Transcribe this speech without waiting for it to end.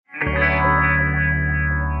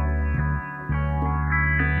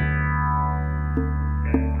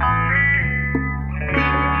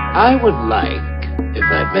I would like, if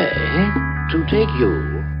I may, to take you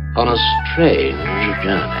on a strange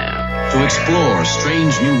journey. To explore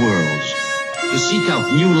strange new worlds, to seek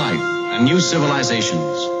out new life and new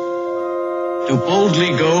civilizations, to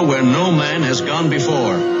boldly go where no man has gone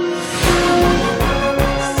before.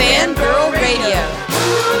 Fangirl Radio.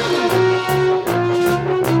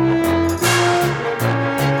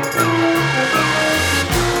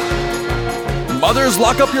 Mothers,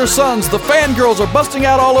 lock up your sons. The fangirls are busting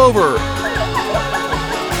out all over.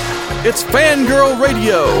 It's Fangirl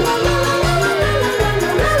Radio.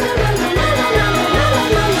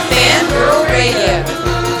 Fangirl Radio.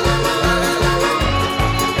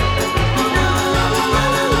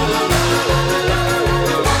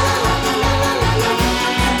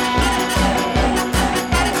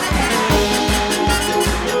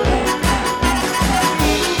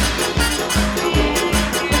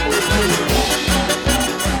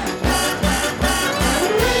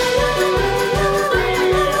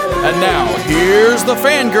 And now, here's the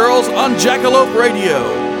Fangirls on Jackalope Radio.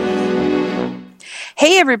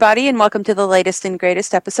 Hey everybody, and welcome to the latest and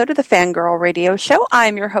greatest episode of the Fangirl Radio Show.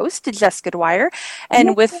 I'm your host, Jessica Dwyer,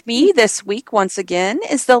 and with me this week, once again,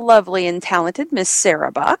 is the lovely and talented Miss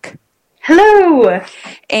Sarah Buck. Hello!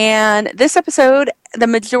 And this episode, the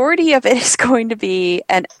majority of it is going to be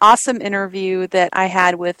an awesome interview that I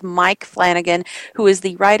had with Mike Flanagan, who is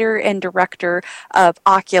the writer and director of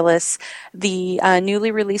Oculus. The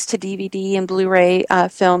newly released to DVD and Blu-ray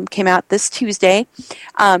film came out this Tuesday,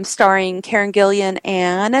 starring Karen Gillan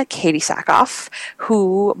and Katie Sackhoff,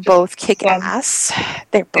 who both kick ass.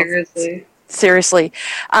 They're both Seriously.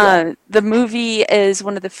 The movie is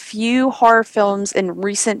one of the few horror films in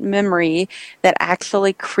recent memory that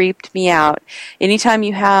actually creeped me out. Anytime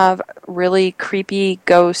you have really creepy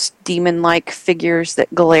ghost demon-like figures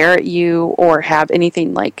that glare at you or have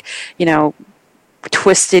anything like, you know,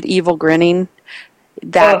 twisted evil grinning,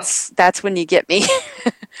 that's when you get me.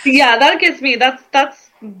 Yeah, that gets me.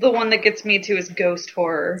 That's the one that gets me too, is ghost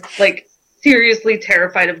horror. Like, seriously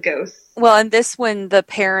terrified of ghosts. Well, and this one, the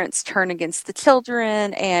parents turn against the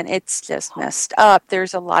children, and it's just messed up.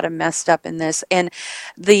 There's a lot of messed up in this, and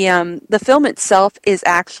the film itself is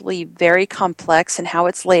actually very complex in how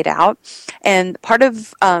it's laid out. And part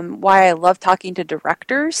of why I love talking to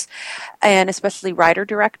directors, and especially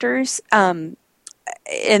writer-directors,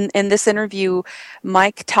 in this interview,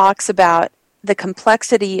 Mike talks about the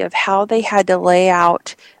complexity of how they had to lay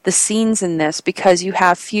out the scenes in this, because you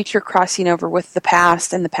have future crossing over with the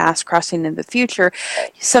past and the past crossing into the future,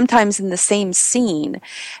 sometimes in the same scene.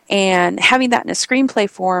 And having that in a screenplay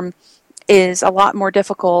form is a lot more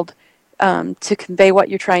difficult to convey what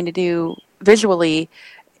you're trying to do visually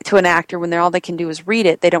to an actor when all they can do is read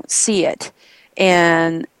it. They don't see it.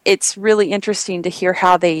 And it's really interesting to hear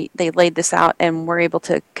how they laid this out and were able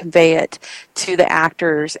to convey it to the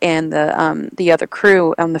actors and the other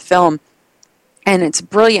crew on the film. And it's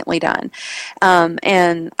brilliantly done.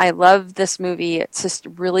 And I love this movie. It's just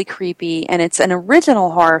really creepy. And it's an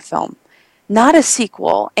original horror film, not a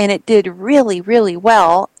sequel. And it did really, really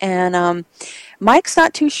well. And Mike's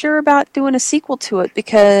not too sure about doing a sequel to it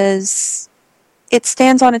because it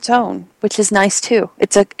stands on its own, which is nice too.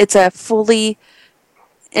 It's a fully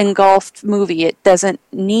engulfed movie. It doesn't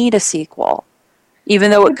need a sequel,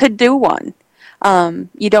 even though it could do one.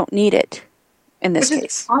 You don't need it in this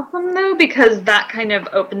case. Is awesome though, because that kind of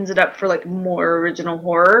opens it up for like more original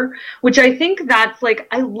horror, which I think that's like,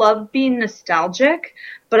 I love being nostalgic,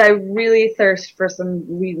 but I really thirst for some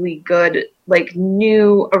really good, like,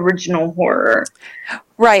 new original horror.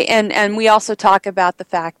 Right, and we also talk about the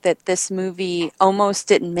fact that this movie almost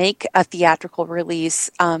didn't make a theatrical release.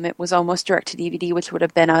 It was almost direct-to-DVD, which would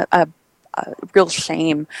have been a real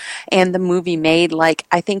shame. And the movie made, like,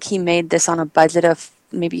 I think he made this on a budget of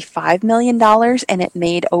maybe $5 million, and it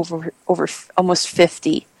made over almost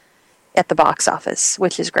 50 at the box office,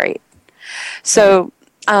 which is great. So,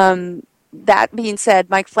 that being said,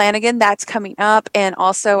 Mike Flanagan, that's coming up. And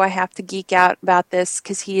also I have to geek out about this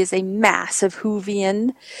because he is a massive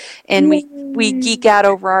Whovian. And we geek out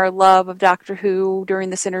over our love of Doctor Who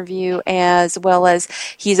during this interview, as well as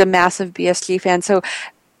he's a massive BSG fan. So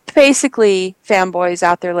basically, fanboys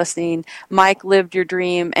out there listening, Mike lived your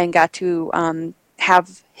dream and got to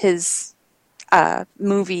have his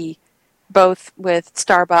movie both with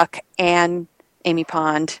Starbuck and Amy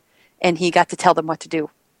Pond. And he got to tell them what to do.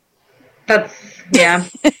 That's, yeah.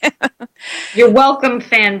 You're welcome,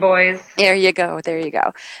 fanboys. There you go. There you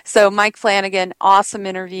go. So Mike Flanagan, awesome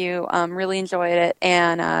interview. Really enjoyed it.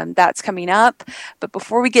 And that's coming up. But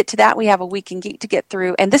before we get to that, we have a Week in Geek to get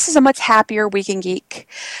through. And this is a much happier Week in Geek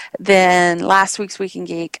than last week's Week in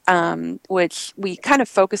Geek, which we kind of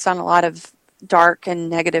focused on a lot of dark and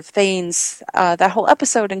negative things. That whole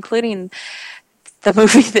episode, including the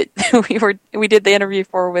movie that we did the interview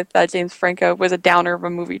for with James Franco, was a downer of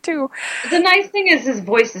a movie too. The nice thing is his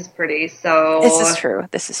voice is pretty, so...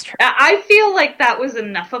 This is true. I feel like that was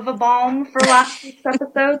enough of a balm for last week's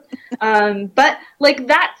episode. But, like,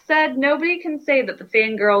 that said, nobody can say that the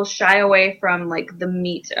fangirls shy away from, like, the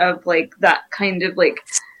meat of, like, that kind of, like...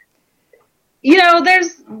 You know,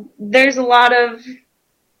 there's a lot of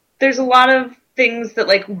things that,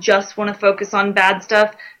 like, just want to focus on bad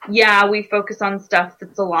stuff. Yeah, we focus on stuff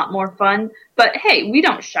that's a lot more fun. But, hey, we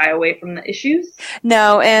don't shy away from the issues.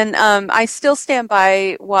 No, and I still stand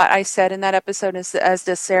by what I said in that episode, as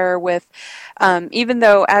does Sarah, with even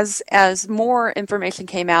though as more information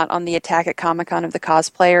came out on the attack at Comic-Con of the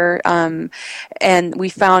cosplayer, and we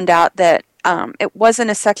found out that it wasn't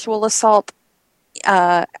a sexual assault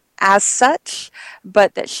as such,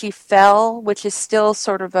 but that she fell, which is still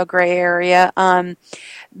sort of a gray area.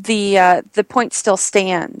 The point still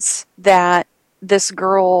stands that this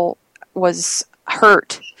girl was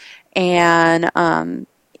hurt, and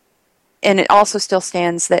it also still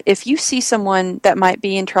stands that if you see someone that might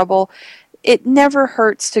be in trouble, it never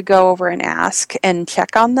hurts to go over and ask and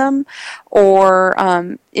check on them, or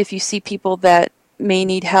if you see people that may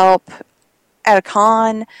need help at a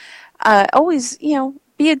con, always,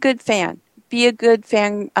 be a good fan. Be a good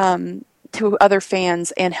fan to other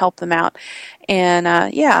fans and help them out.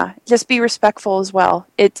 And just be respectful as well.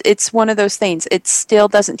 It's one of those things. It still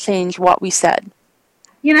doesn't change what we said.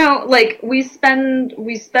 Like we spend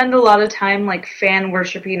a lot of time like fan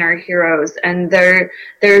worshiping our heroes, and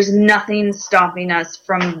there's nothing stopping us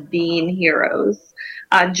from being heroes.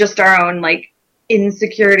 Just our own like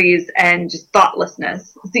insecurities and just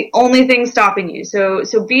thoughtlessness. It's the only thing stopping you. So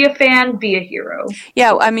be a fan, be a hero.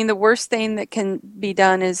 Yeah, I mean, the worst thing that can be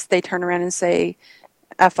done is they turn around and say,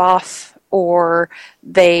 F off, or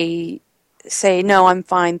they say, no, I'm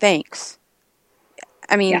fine, thanks.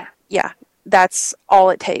 I mean, yeah, that's all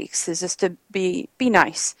it takes, is just to be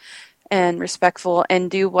nice and respectful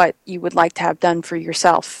and do what you would like to have done for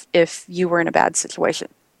yourself if you were in a bad situation.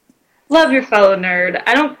 Love your fellow nerd.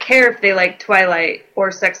 I don't care if they like Twilight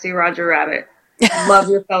or Sexy Roger Rabbit. Love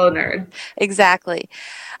your fellow nerd. Exactly.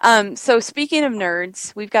 So speaking of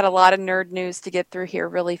nerds, we've got a lot of nerd news to get through here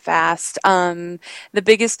really fast. The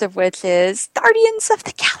biggest of which is Guardians of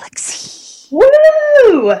the Galaxy.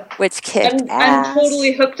 Woo! Which kicked ass. I'm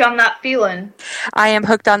totally hooked on that feeling. I am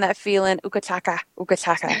hooked on that feeling. Ukachaka.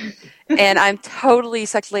 And I'm totally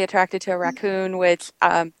sexually attracted to a raccoon, which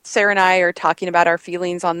Sarah and I are talking about our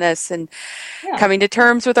feelings on this and coming to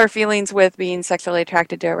terms with our feelings with being sexually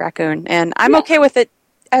attracted to a raccoon. And I'm okay with it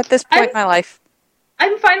at this point in my life.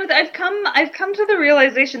 I'm fine with it. I've come to the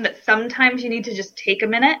realization that sometimes you need to just take a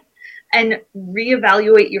minute and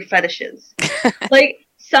reevaluate your fetishes. Like,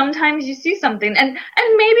 sometimes you see something, and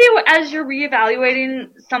maybe as you're reevaluating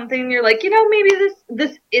something, you're like, maybe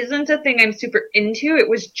this isn't a thing I'm super into. It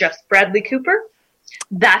was just Bradley Cooper.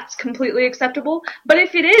 That's completely acceptable. But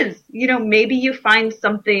if it is, maybe you find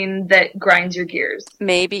something that grinds your gears.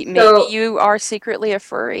 Maybe you are secretly a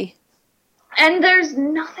furry. And there's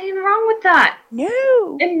nothing wrong with that.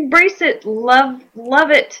 No. Embrace it. Love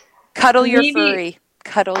it. Cuddle your furry.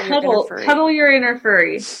 Cuddle your inner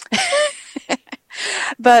furry.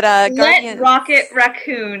 But let Rocket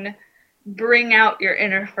Raccoon bring out your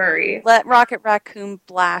inner furry. Let Rocket Raccoon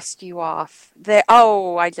blast you off.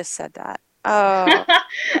 I just said that. Oh.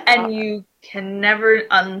 And you can never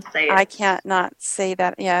unsay it. I can't not say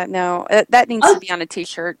that. Yeah, no. That needs to be on a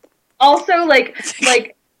t-shirt. Also, like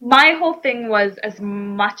my whole thing was, as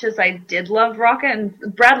much as I did love Rocket,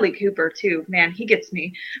 and Bradley Cooper too, man, he gets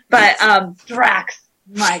me. But Drax,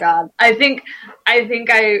 my God. I think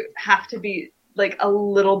I have to be like a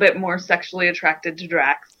little bit more sexually attracted to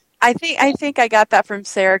Drax. I think I got that from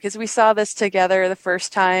Sarah, because we saw this together the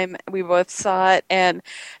first time we both saw it, and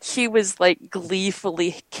she was like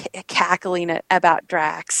gleefully cackling about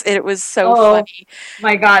Drax. It was so funny.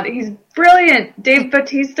 My God, he's brilliant. Dave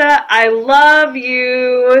Bautista, I love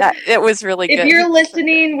you. It was really good. If you're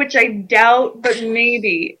listening, which I doubt, but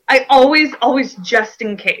maybe, I always just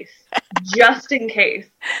in case, because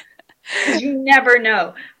you never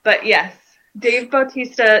know. But yes, Dave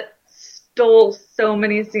Bautista, stole so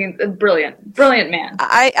many scenes. Brilliant man.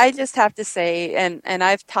 I just have to say, and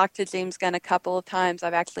I've talked to James Gunn a couple of times.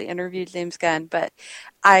 I've actually interviewed James Gunn, but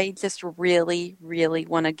I just really, really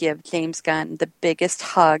want to give James Gunn the biggest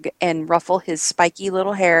hug and ruffle his spiky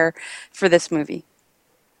little hair for this movie.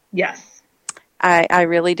 Yes. I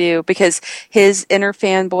really do, because his inner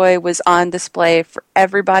fanboy was on display for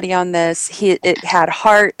everybody on this. It had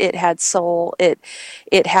heart, it had soul, it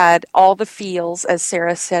had all the feels, as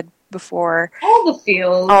Sarah said before. All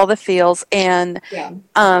the feels. And yeah.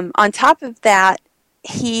 On top of that,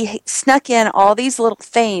 he snuck in all these little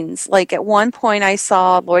things. Like at one point I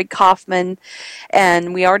saw Lloyd Kaufman,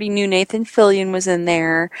 and we already knew Nathan Fillion was in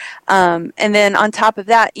there. And then on top of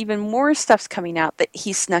that, even more stuff's coming out that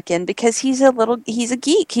he snuck in, because he's a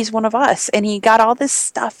geek. He's one of us, and he got all this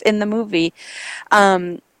stuff in the movie.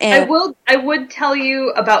 And I would tell you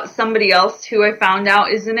about somebody else who I found out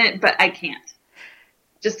is in it, but I can't.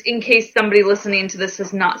 Just in case somebody listening to this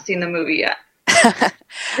has not seen the movie yet.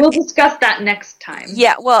 We'll discuss that next time.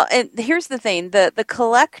 Yeah, well, and here's the thing. The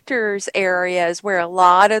collector's area is where a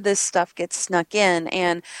lot of this stuff gets snuck in,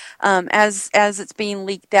 and as it's being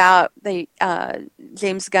leaked out,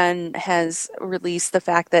 James Gunn has released the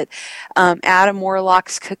fact that Adam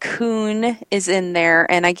Warlock's Cocoon is in there,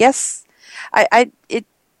 and I guess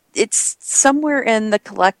it's somewhere in the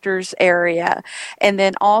collector's area. And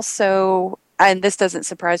then also, and this doesn't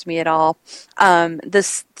surprise me at all,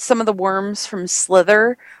 some of the worms from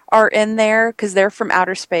Slither are in there, because they're from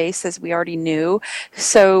outer space, as we already knew.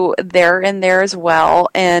 So they're in there as well.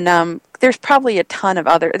 And there's probably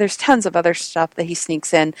there's tons of other stuff that he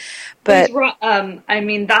sneaks in. But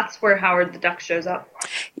that's where Howard the Duck shows up.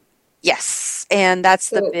 Yes, and that's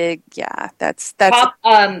the big, that's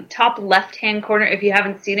top left-hand corner, if you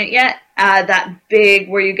haven't seen it yet,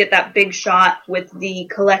 where you get that big shot with the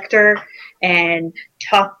collector, and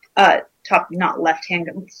not left-hand,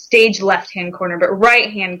 stage left-hand corner, but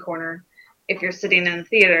right-hand corner, if you're sitting in the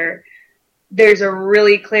theater, there's a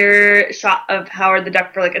really clear shot of Howard the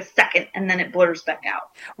Duck for like a second, and then it blurs back out.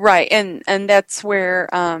 Right, and that's where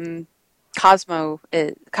Cosmo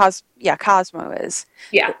is. Cosmo is.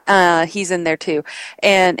 Yeah. He's in there too,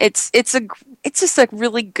 and it's just a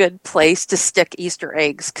really good place to stick Easter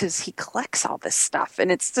eggs, because he collects all this stuff,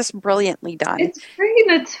 and it's just brilliantly done. It's great.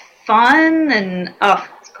 It's fun, and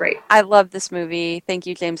it's great. I love this movie. Thank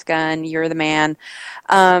you, James Gunn. You're the man.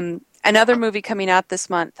 Another movie coming out this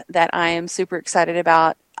month that I am super excited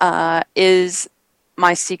about is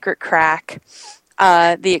My Secret Crack.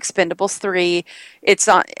 The Expendables 3. It's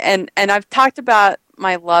on, and I've talked about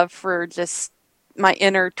my love for just my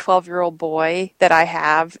inner 12-year-old boy that I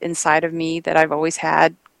have inside of me, that I've always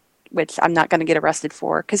had, which I'm not going to get arrested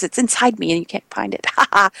for, because it's inside me and you can't find it.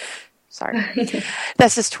 Sorry.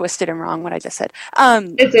 That's just twisted and wrong, what I just said.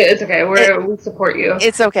 It's okay. We support you.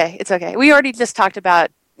 It's okay. We already just talked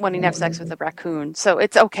about wanting to have sex with a raccoon, so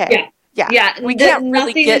it's okay. Yeah. We can't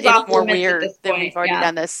really get any more weird than we've already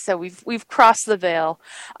done this. So we've crossed the veil.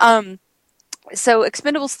 So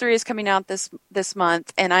Expendables 3 is coming out this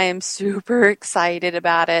month, and I am super excited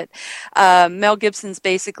about it. Mel Gibson's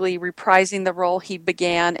basically reprising the role he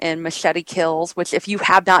began in Machete Kills, which, if you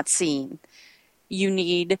have not seen, you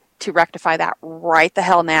need to rectify that right the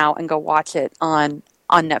hell now and go watch it on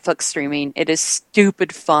Netflix streaming. It is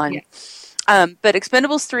stupid fun. Yeah. But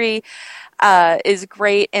Expendables 3 is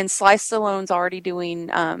great, and Sly Stallone's already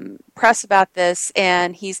doing press about this,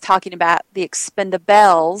 and he's talking about the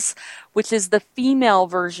Expendables, which is the female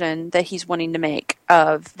version that he's wanting to make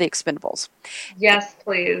of the Expendables. Yes,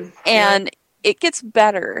 please. And it gets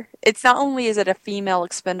better. It's not only is it a female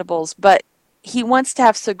Expendables, but he wants to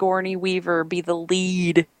have Sigourney Weaver be the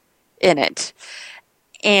lead in it.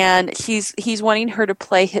 And he's wanting her to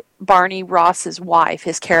play Barney Ross's wife,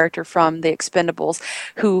 his character from The Expendables,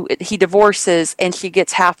 who he divorces, and she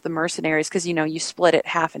gets half the mercenaries, because you split it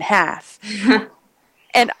half and half.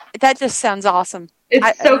 And that just sounds awesome.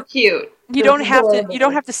 It's so cute. You don't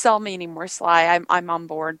have to sell me anymore, Sly. I'm on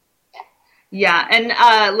board. Yeah, and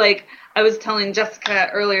I was telling Jessica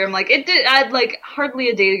earlier, I'm like, hardly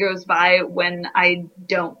a day goes by when I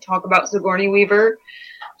don't talk about Sigourney Weaver.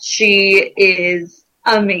 She is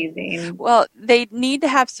amazing. Well, they need to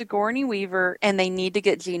have Sigourney Weaver, and they need to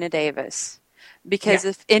get Gina Davis. Because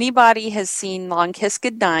if anybody has seen Long Kiss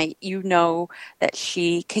Goodnight, you know that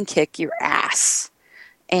she can kick your ass.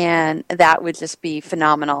 And that would just be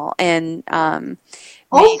phenomenal. And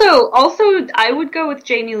also, I would go with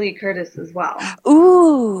Jamie Lee Curtis as well.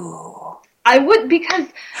 Ooh. I would, because,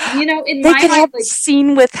 in they my could mind, have a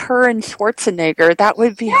scene with her and Schwarzenegger. That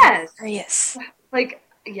would be hilarious.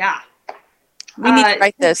 Yeah. We need to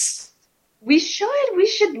write this. We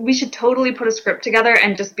should totally put a script together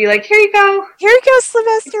and just be like, here you go. Here you go,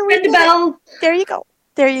 Sylvester. Ring the bell. There you go.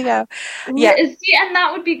 There you go. Yeah. See, and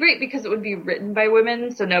that would be great because it would be written by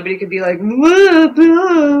women, so nobody could be like, blah,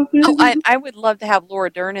 blah, blah. Oh, I would love to have Laura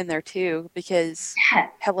Dern in there too, because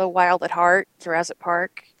Hello Wild at Heart, Jurassic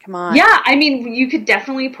Park. Come on. Yeah, I mean, you could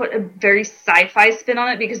definitely put a very sci-fi spin on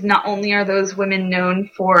it because not only are those women known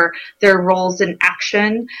for their roles in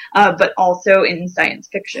action, but also in science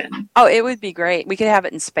fiction. Oh, it would be great. We could have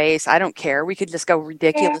it in space. I don't care. We could just go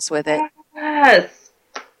ridiculous with it. Yes.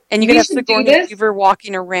 And you could have Sigourney Weaver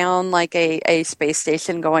walking around like a space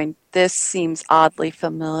station going, this seems oddly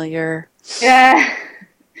familiar. Yeah.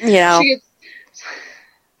 You know.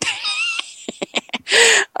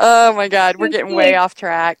 Oh my God, we're getting way off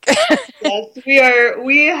track. Yes, we are.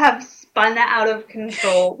 We have spun out of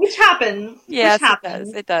control, which happens. Yes, which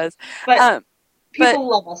happens. it does. But people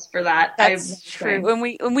love us for that. That's true.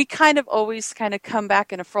 And we kind of always kind of come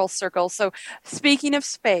back in a full circle. So speaking of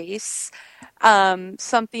space,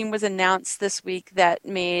 something was announced this week that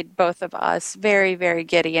made both of us very, very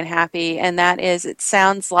giddy and happy, and that is, it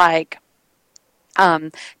sounds like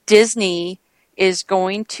Disney is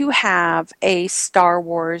going to have a Star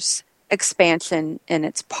Wars expansion in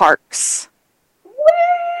its parks.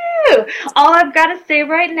 Woo! All I've got to say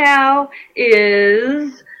right now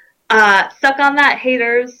is suck on that,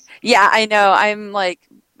 haters. Yeah, I know. I'm like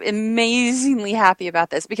amazingly happy about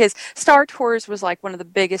this because Star Tours was like one of the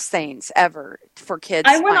biggest things ever for kids.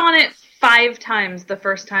 I went on it 5 times the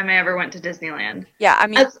first time I ever went to Disneyland. Yeah, I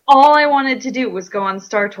mean, that's all I wanted to do was go on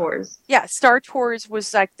Star Tours. Yeah, Star Tours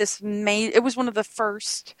was like this it was one of the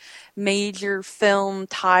first major film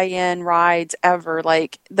tie-in rides ever,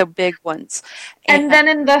 like the big ones. And then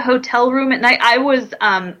in the hotel room at night, I was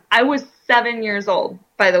 7 years old,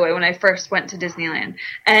 by the way, when I first went to Disneyland.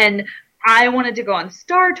 And I wanted to go on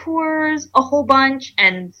Star Tours a whole bunch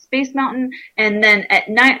and Space Mountain, and then at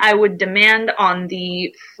night I would demand on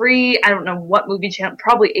the free, I don't know what movie channel,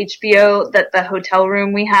 probably HBO, that the hotel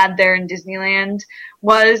room we had there in Disneyland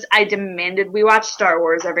was, I demanded we watch Star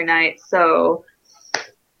Wars every night, so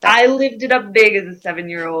I lived it up big as a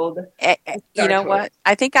 7-year-old. You know what?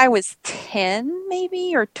 I think I was 10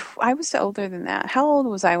 maybe, or I was older than that. How old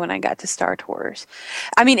was I when I got to Star Tours?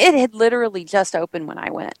 I mean, it had literally just opened when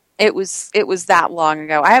I went. It was that long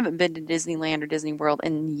ago. I haven't been to Disneyland or Disney World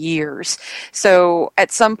in years. So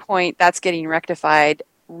at some point, that's getting rectified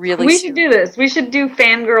really We soon. should do this. We should do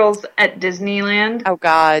Fangirls at Disneyland. Oh,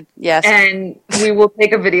 God, yes. And we will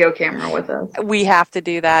take a video camera with us. We have to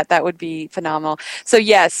do that. That would be phenomenal. So,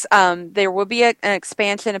 yes, there will be an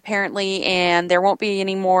expansion apparently, and there won't be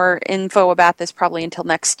any more info about this probably until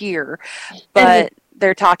next year. But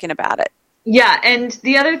they're talking about it. Yeah, and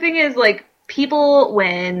the other thing is, like, people,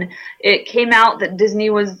 when it came out that Disney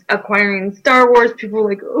was acquiring Star Wars, people were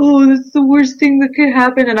like, oh, that's the worst thing that could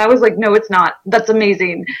happen. And I was like, no, it's not. That's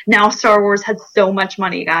amazing. Now Star Wars has so much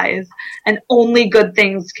money, guys. And only good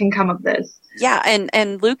things can come of this. Yeah,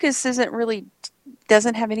 and Lucas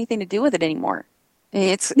doesn't have anything to do with it anymore.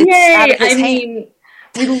 It's Yay! out of his hand. Mean,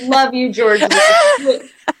 we love you, George.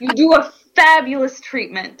 You do a fabulous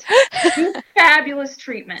treatment. Fabulous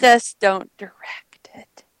treatment. Just don't direct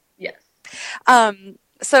it. Yes.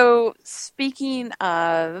 So speaking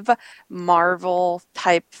of Marvel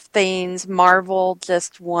type things, Marvel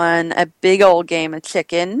just won a big old game of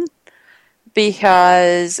chicken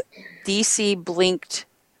because DC blinked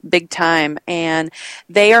big time, and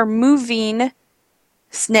they are moving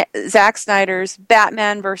Zack Snyder's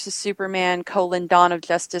Batman vs. Superman: Dawn of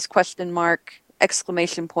Justice ?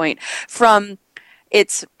 From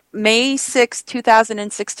its May 6,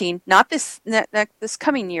 2016, not this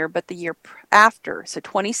coming year, but the year after, so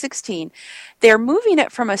 2016, they're moving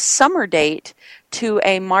it from a summer date to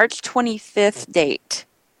a March 25th date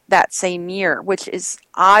that same year, which is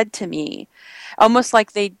odd to me. Almost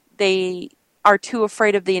like they are too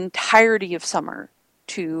afraid of the entirety of summer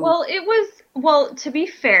to... Well, to be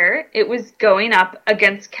fair, it was going up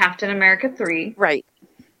against Captain America 3. Right.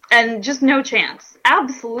 And just no chance.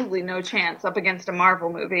 Absolutely no chance up against a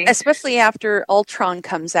Marvel movie. Especially after Ultron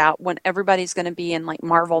comes out, when everybody's going to be in, like,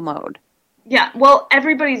 Marvel mode. Yeah, well,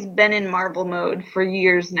 everybody's been in Marvel mode for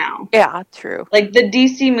years now. Yeah, true. Like, the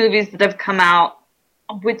DC movies that have come out,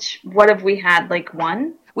 what have we had, like,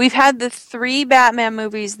 one? We've had the 3 Batman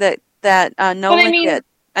movies that Nolan did.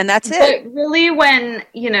 And that's it. But really, when,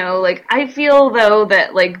 like, I feel, though,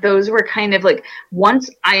 that, like, those were kind of, like, once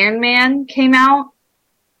Iron Man came out,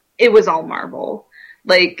 it was all Marvel.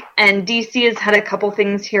 Like, and DC has had a couple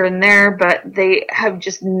things here and there, but they have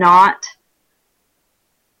just not.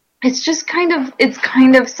 It's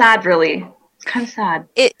kind of sad, really. It's kind of sad.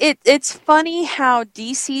 It's funny how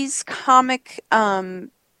DC's comic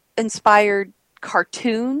inspired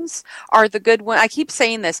cartoons are the good one. I keep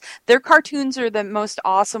saying this. Their cartoons are the most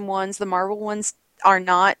awesome ones. The Marvel ones are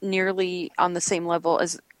not nearly on the same level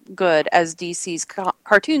as good as DC's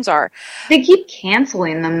cartoons are. They keep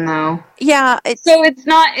canceling them though. Yeah, so it's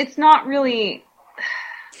not really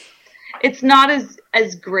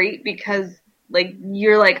as great because like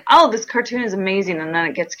you're like, oh, this cartoon is amazing, and then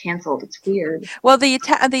it gets canceled. It's weird. Well, the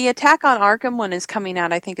Attack on Arkham one is coming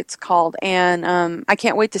out, I think it's called, and I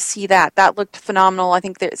can't wait to see that. That looked phenomenal. I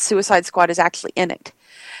think that Suicide Squad is actually in it,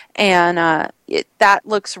 and that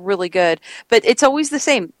looks really good. But it's always the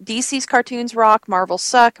same. DC's cartoons rock, Marvel's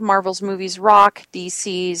suck, Marvel's movies rock,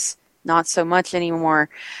 DC's not so much anymore.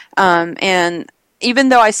 And even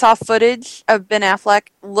though I saw footage of Ben Affleck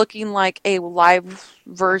looking like a live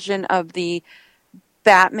version of the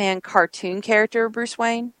Batman cartoon character Bruce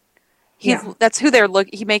Wayne, that's who they're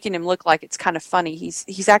making him look like. It's kind of funny.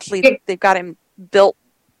 He's actually they've got him built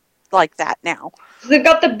like that now. They've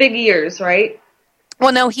got the big ears, right?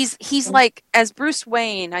 Well, no, he's like, as Bruce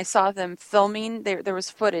Wayne. I saw them filming. There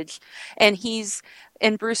was footage, and he's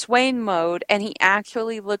in Bruce Wayne mode, and he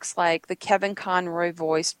actually looks like the Kevin Conroy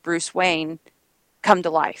voiced Bruce Wayne come to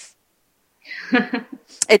life.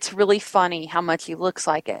 It's really funny how much he looks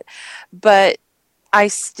like it, but I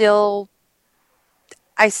still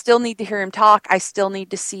need to hear him talk. I still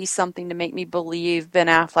need to see something to make me believe Ben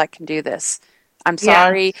Affleck can do this. I'm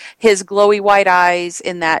sorry. Yeah. His glowy white eyes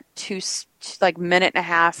in that minute and a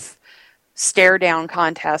half stare down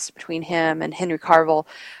contest between him and Henry Cavill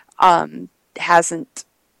hasn't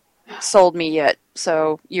sold me yet.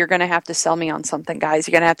 So you're going to have to sell me on something, guys.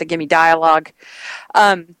 You're going to have to give me dialogue.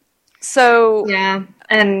 Yeah.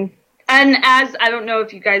 And as I don't know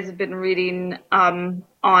if you guys have been reading on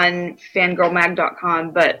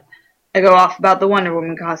fangirlmag.com, but I go off about the Wonder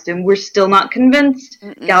Woman costume. We're still not convinced.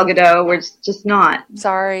 Mm-mm. Gal Gadot, we're just not.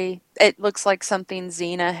 Sorry. It looks like something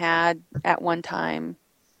Xena had at one time.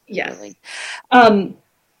 Yes. Really.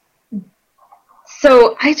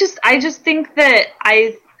 So I just think that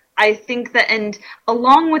I think that, and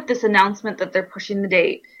along with this announcement that they're pushing the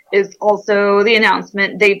date is also the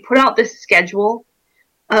announcement they put out this schedule.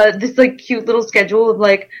 This like cute little schedule of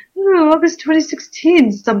like, August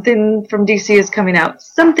 2016, something from DC is coming out.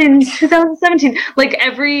 Something 2017. Like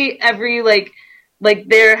every like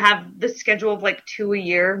they have the schedule of like 2 a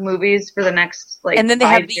year movies for the next like. And then they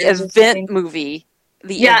have the event movie.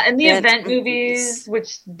 The event movies,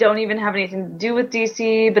 which don't even have anything to do with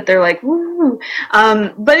DC, but they're like, woo.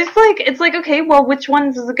 But it's like, okay, well, which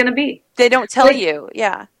ones is it going to be? They don't tell you.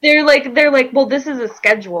 Yeah. They're like, well, this is a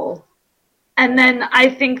schedule. And then I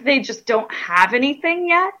think they just don't have anything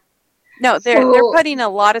yet. No, they're putting a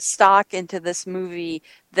lot of stock into this movie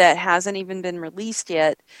that hasn't even been released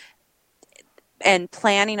yet and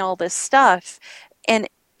planning all this stuff. And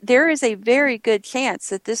there is a very good chance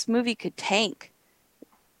that this movie could tank.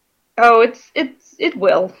 Oh, it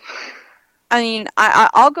will. I mean,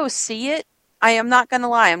 I'll go see it. I am not going to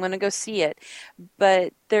lie. I'm going to go see it.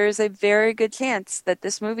 But there's a very good chance that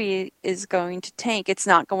this movie is going to tank. It's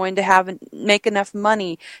not going to make enough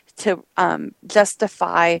money to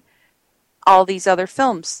justify all these other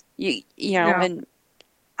films. You know, yeah. And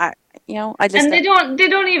I just and they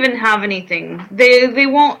don't even have anything. They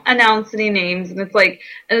won't announce any names, and it's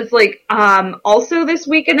like also this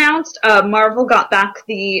week announced Marvel got back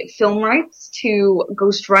the film rights to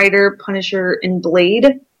Ghost Rider, Punisher, and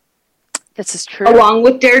Blade. This is true. Along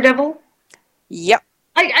with Daredevil. Yep.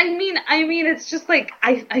 I mean, it's just like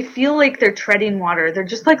I feel like they're treading water. They're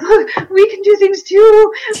just like, look, we can do things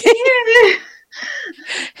too.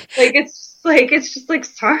 It's just like,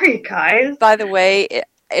 sorry, guys. By the way,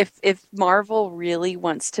 if Marvel really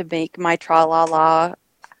wants to make my Tra-La-La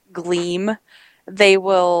gleam, they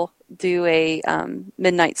will do a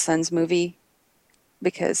Midnight Suns movie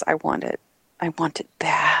because I want it. I want it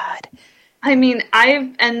bad. I mean,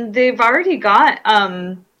 they've already got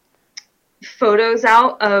photos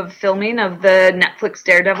out of filming of the Netflix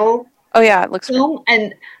Daredevil. Oh yeah, it looks film,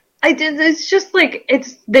 and it's just like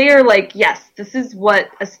they are like, yes, this is what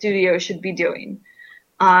a studio should be doing.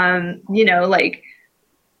 Like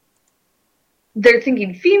they're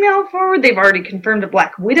thinking female forward. They've already confirmed a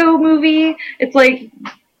Black Widow movie. It's like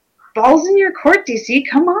balls in your court, DC.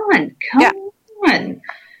 Come on. Yep.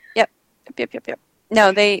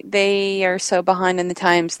 No, they are so behind in the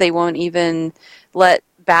times. They won't even let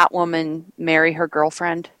Batwoman marry her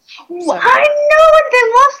girlfriend. So. I know, and they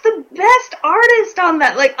lost the best artist on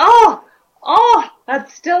that. Like, oh, that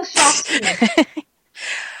still shocks me.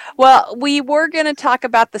 Well, we were going to talk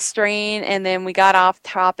about The Strain, and then we got off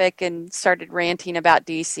topic and started ranting about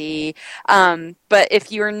DC. But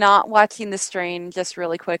if you're not watching The Strain, just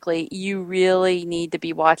really quickly, you really need to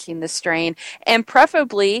be watching The Strain, and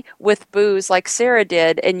preferably with booze like Sarah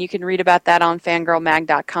did, and you can read about that on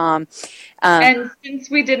fangirlmag.com. And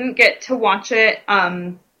since we didn't get to watch it,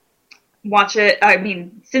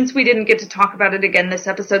 since we didn't get to talk about it again this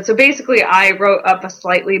episode, so basically I wrote up a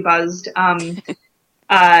slightly buzzed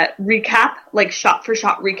recap, like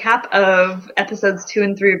shot-for-shot recap of episodes 2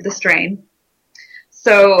 and 3 of The Strain.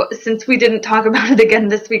 So since we didn't talk about it again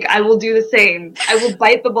this week, I will do the same. I will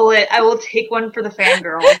bite the bullet. I will take one for the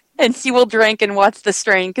fangirl. And she will drink and watch The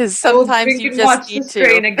Strain, because sometimes you just watch need The to.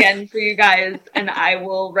 Strain again for you guys, and I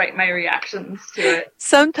will write my reactions to it.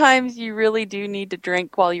 Sometimes you really do need to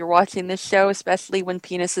drink while you're watching this show, especially when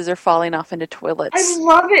penises are falling off into toilets. I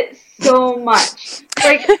love it so much.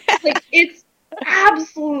 Like it's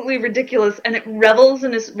absolutely ridiculous, and it revels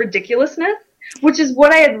in its ridiculousness, which is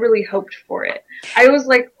what I had really hoped for it. I was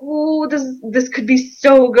like, oh, this could be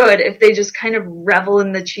so good if they just kind of revel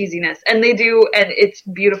in the cheesiness. And they do, and it's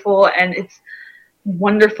beautiful, and it's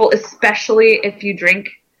wonderful, especially if you drink.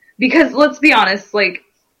 Because, let's be honest, like,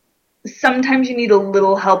 sometimes you need a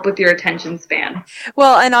little help with your attention span.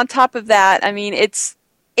 Well, and on top of that, I mean, it's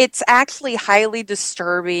actually highly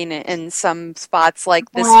disturbing in some spots, like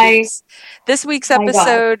this week's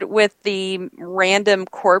episode with the random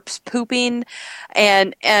corpse pooping,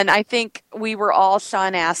 and I think we were all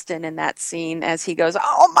Sean Astin in that scene as he goes,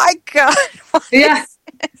 "Oh my God!" Yeah,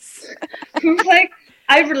 who's like,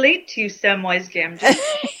 I relate to you, Samwise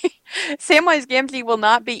Gamgee. Samwise Gamgee will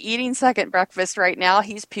not be eating second breakfast right now.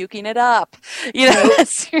 He's puking it up. You know,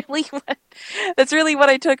 that's really what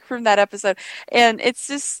I took from that episode. And it's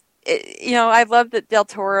just, you know, I love that Del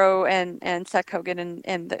Toro and Seth Kogan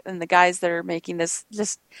and the guys that are making this,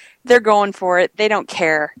 just, they're going for it. They don't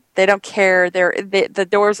care. They don't care. The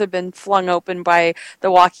doors have been flung open by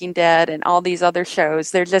The Walking Dead and all these other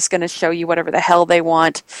shows. They're just going to show you whatever the hell they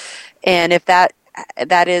want. And if that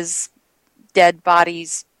is dead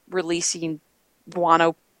bodies releasing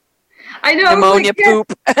guano, ammonia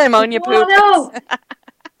poop. Guano.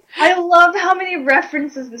 I love how many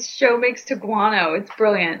references this show makes to guano. It's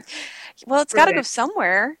brilliant. Well, it's got to go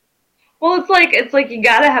somewhere. Well, it's like you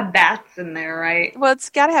got to have bats in there, right? Well, it's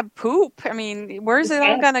got to have poop. I mean, where's it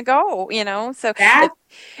all going to go? You know, so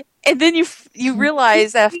and then you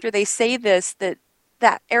realize after they say this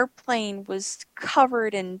that airplane was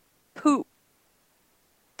covered in poop.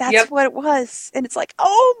 That's what it was. And it's like,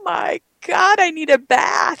 oh my God, I need a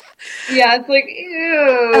bath. Yeah, it's like,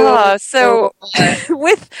 ew. So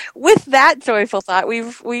with that joyful thought,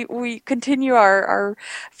 we continue our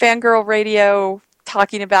fangirl radio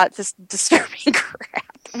talking about just disturbing crap.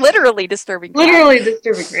 Literally disturbing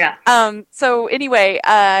crap. So anyway,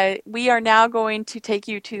 we are now going to take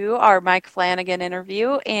you to our Mike Flanagan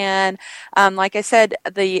interview, and like I said,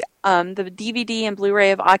 the DVD and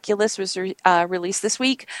Blu-ray of Oculus was released this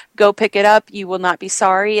week. Go pick it up. You will not be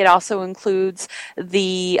sorry. It also includes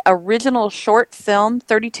the original short film,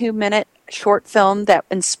 32-minute short film that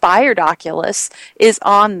inspired Oculus is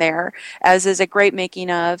on there, as is a great making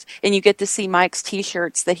of, and you get to see Mike's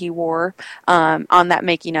t-shirts that he wore on that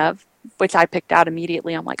making of, which I picked out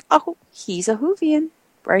immediately. I'm like, oh, he's a Whovian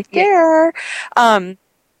right there. And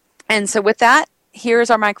so with that, here's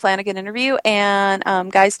our Mike Flanagan interview, and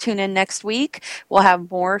guys, tune in next week. We'll have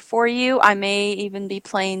more for you. I may even be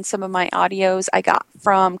playing some of my audios I got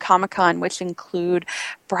from Comic-Con, which include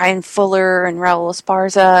Brian Fuller and Raul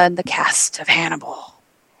Esparza and the cast of Hannibal.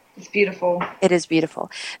 It's beautiful. It is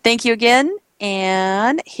beautiful. Thank you again,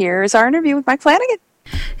 and here's our interview with Mike Flanagan.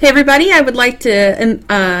 Hey everybody, I would like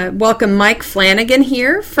to welcome Mike Flanagan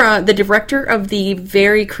here, from the director of the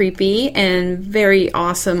very creepy and very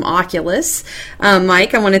awesome Oculus.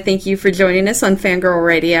 Mike, I want to thank you for joining us on Fangirl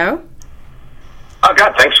Radio. Oh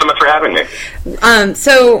God, thanks so much for having me.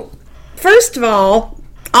 So, first of all,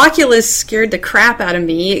 Oculus scared the crap out of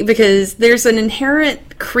me because there's an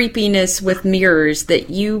inherent creepiness with mirrors that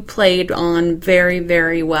you played on very,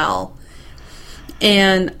 very well.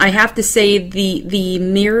 And I have to say, the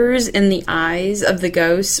mirrors in the eyes of the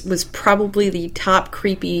ghosts was probably the top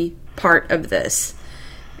creepy part of this.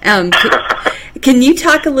 Can you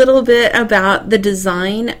talk a little bit about the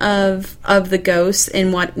design of the ghosts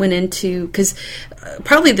and what went into? Because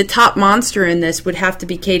probably the top monster in this would have to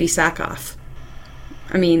be Katie Sackhoff.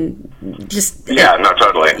 I mean, just no,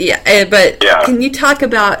 totally. Yeah, but can you talk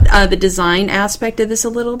about the design aspect of this a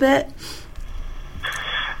little bit?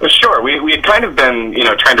 Well, sure. We had kind of been,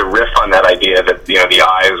 trying to riff on that idea that, the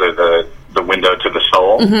eyes are the window to the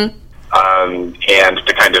soul. Mm-hmm. and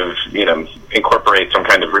to kind of, incorporate some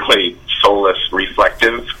kind of really soulless,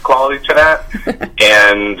 reflective quality to that.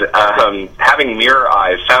 And having mirror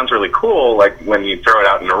eyes sounds really cool, like when you throw it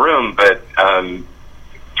out in a room, but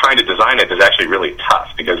trying to design it is actually really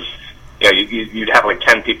tough because you'd have like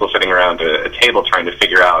 10 people sitting around a table trying to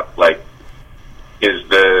figure out, like, is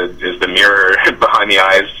the mirror behind the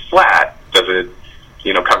eyes flat? Does it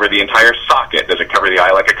cover the entire socket? Does it cover the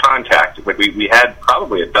eye like a contact? We had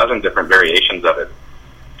probably a dozen different variations of it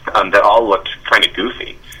that all looked kind of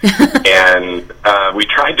goofy. And we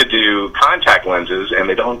tried to do contact lenses, and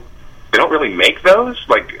they don't really make those,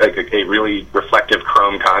 like a really reflective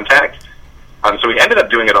chrome contact. So we ended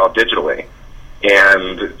up doing it all digitally,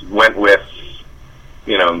 and went with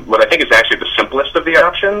what I think is actually the simplest of the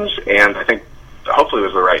options, and I think hopefully it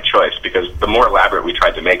was the right choice, because the more elaborate we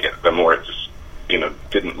tried to make it, the more it just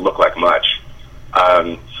didn't look like much.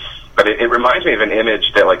 But it reminds me of an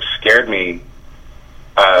image that like scared me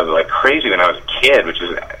like crazy when I was a kid, which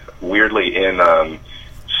is weirdly in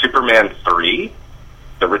Superman 3,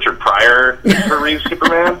 the Richard Pryor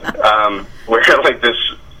Superman, where like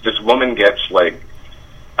this woman gets like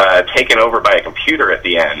taken over by a computer at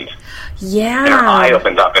the end. Yeah. And her eye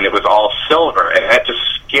opened up, and it was all silver, and that just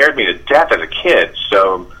scared me to death as a kid.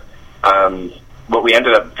 So what we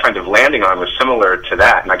ended up kind of landing on was similar to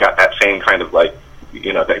that, and I got that same kind of like,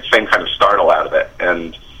 that same kind of startle out of it.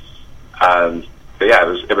 And but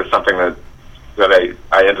yeah, it was something that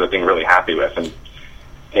I ended up being really happy with.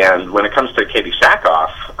 And when it comes to Katie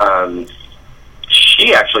Sackhoff,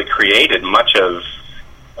 she actually created much of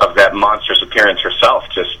that monstrous appearance herself,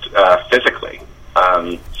 just physically.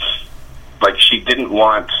 Like she didn't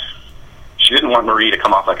want Marie to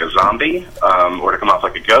come off like a zombie, or to come off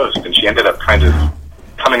like a ghost, and she ended up kind of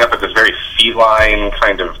coming up with this very feline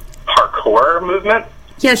kind of parkour movement.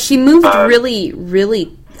 Yeah, she moved really,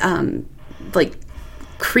 really, like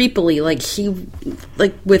creepily,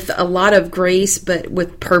 like with a lot of grace, but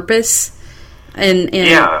with purpose, and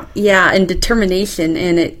and determination,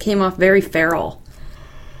 and it came off very feral.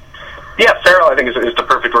 Yeah, feral, I think is the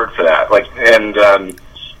perfect word for that. Like, and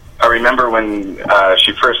I remember when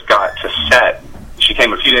she first got to set, she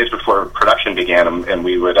came a few days before production began, and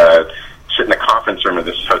we would sit in the conference room of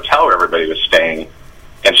this hotel where everybody was staying,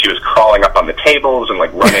 and she was crawling up on the tables and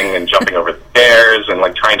like running and jumping over the stairs and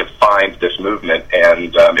like trying to find this movement,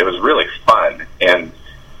 and it was really fun, and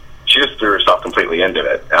she just threw herself completely into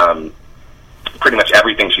it. Pretty much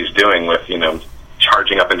everything she's doing with,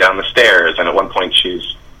 charging up and down the stairs, and at one point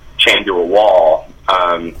she's chained to a wall.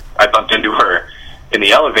 I bumped into her in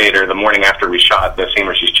the elevator the morning after we shot the scene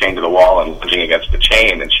where she's chained to the wall and lunging against the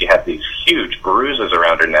chain, and she had these huge bruises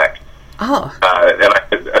around her neck. Oh. And I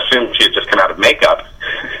assumed she had just come out of makeup.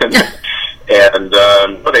 And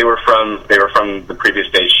they were from the previous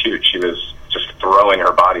day's shoot. She was just throwing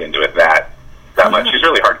her body into it that much. She's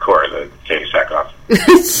really hardcore, the Katie Sackhoff.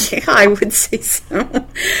 Yeah, I would say so.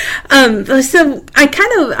 So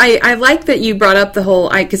I like that you brought up the whole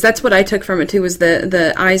eye, because that's what I took from it too, was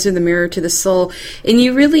the eyes are the mirror to the soul, and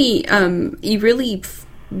you really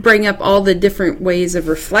bring up all the different ways of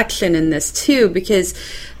reflection in this too, because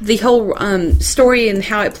the whole story and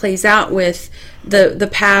how it plays out with the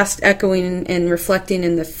past echoing and reflecting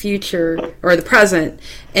in the future or the present,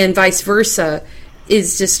 and vice versa,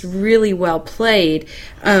 is just really well played.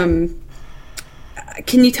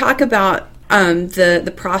 Can you talk about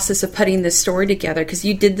the process of putting this story together? Because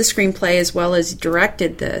you did the screenplay as well as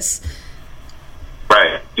directed this.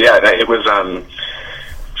 Right. Yeah. It was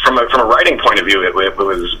from a writing point of view, it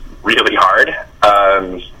was really hard,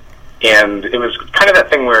 and it was kind of that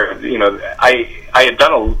thing where I had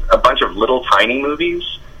done a bunch of little tiny movies,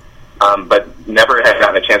 but never had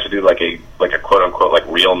gotten a chance to do like a quote unquote like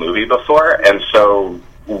real movie before, and so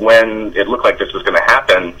when it looked like this was going to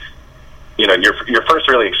happen, you're first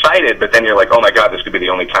really excited, but then you're like, oh my god, this could be the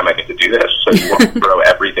only time I get to do this, so you want to throw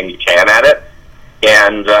everything you can at it.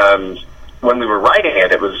 And when we were writing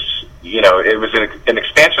it, it was an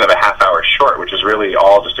expansion of a half-hour short, which is really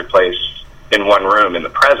all just took place in one room in the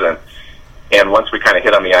present. And once we kind of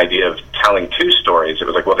hit on the idea of telling two stories, it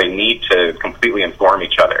was like, well, they need to completely inform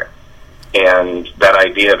each other. And that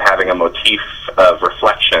idea of having a motif of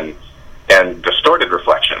reflection and distorted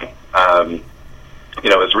reflection,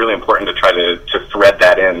 it's really important to try to thread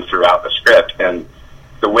that in throughout the script. And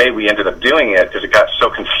the way we ended up doing it, because it got so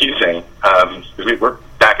confusing, because we were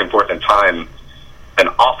back and forth in time an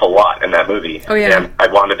awful lot in that movie. Oh, yeah. And I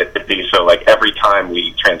wanted it to be so, like, every time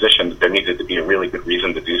we transitioned, there needed to be a really good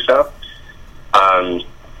reason to do so.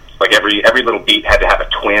 Like, every little beat had to have a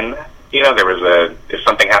twin. There was if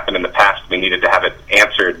something happened in the past, we needed to have it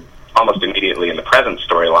answered almost immediately in the present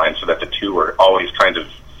storyline. so that the two were always kind of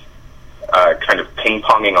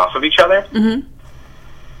ping-ponging off of each other. Mm-hmm.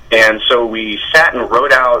 And so we sat and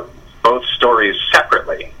wrote out both stories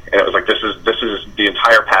separately. And it was like, this is the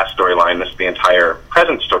entire past storyline, this is the entire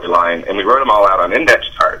present storyline, and we wrote them all out on index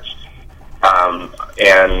cards.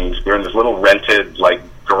 And we were in this little rented, like,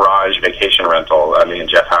 garage vacation rental, me and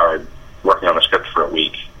Jeff Howard, working on the script for a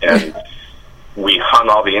week. And we hung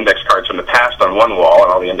all the index cards from the past on one wall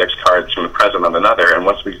and all the index cards from the present on another. And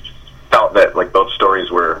once we felt that, like, both stories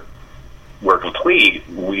were complete,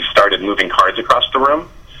 we started moving cards across the room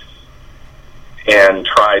and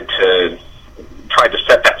tried to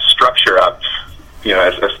set that structure up,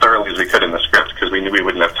 as thoroughly as we could in the script, because we knew we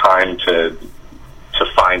wouldn't have time to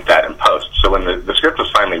find that in post. So when the script was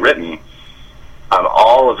finally written,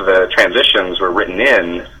 all of the transitions were written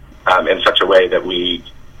in such a way that we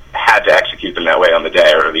had to execute them that way on the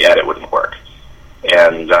day, or the edit wouldn't work.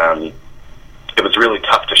 And it was really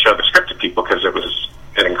tough to show the script to people because it was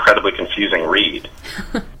an incredibly confusing read.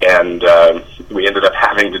 And we ended up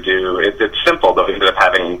having to do, it's simple, but we ended up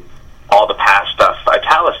having all the past stuff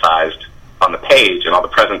italicized on the page and all the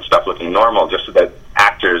present stuff looking normal, just so that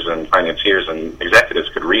actors and financiers and executives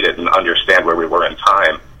could read it and understand where we were in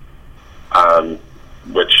time.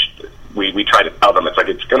 Which we try to tell them, it's like,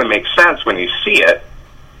 it's going to make sense when you see it,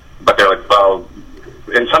 but they're like, well,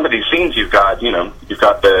 in some of these scenes you've got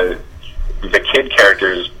the kid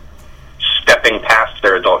characters stepping past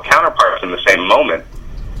their adult counterparts in the same moment.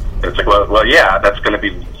 And it's like, well, yeah, that's going to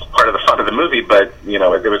be part of the fun of the movie, but it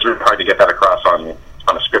was really hard to get that across on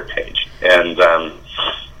a script page. And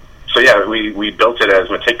so yeah, we built it as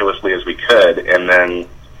meticulously as we could, and then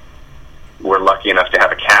we're lucky enough to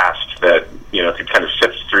have a cast that could kind of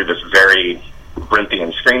sift through this very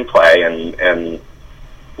Corinthian screenplay and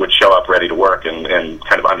would show up ready to work and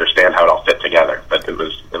kind of understand how it all fit together. But it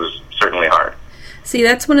was certainly hard. See,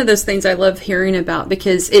 that's one of those things I love hearing about,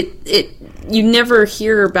 because you never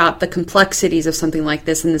hear about the complexities of something like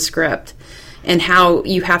this in the script and how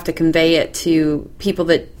you have to convey it to people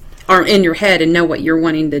that aren't in your head and know what you're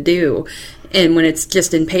wanting to do. And when it's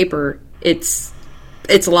just in paper, it's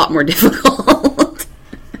a lot more difficult.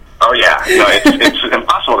 Oh yeah, no, it's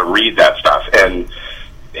impossible to read that stuff, and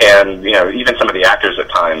even some of the actors at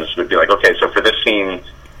times would be like, okay, so for this scene,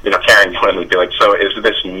 Karen Gillan would be like, so is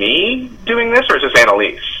this me doing this, or is this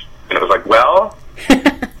Annalise? And it was like, well,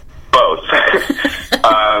 both.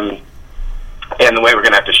 And the way we're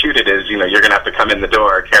going to have to shoot it is, you're going to have to come in the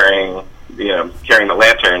door carrying the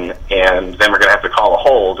lantern, and then we're going to have to call a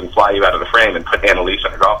hold and fly you out of the frame and put Annalise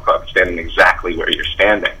on a golf club standing exactly where you're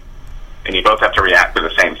standing. And you both have to react to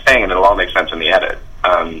the same thing, and it'll all make sense in the edit.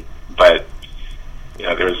 But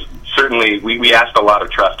there's certainly, we asked a lot of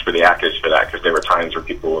trust for the actors for that, because there were times where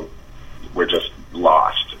people were just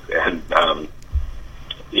lost. And,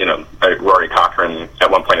 Rory Cochrane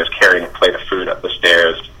at one point is carrying a plate of food up the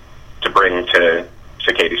stairs to bring to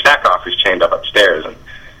Katie Sackhoff, who's chained up upstairs.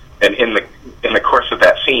 And in the course of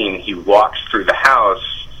that scene, he walks through the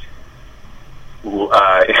house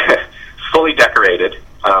fully decorated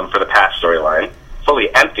for the past storyline,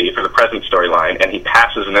 fully empty for the present storyline, and he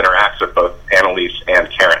passes and interacts with both Annalise and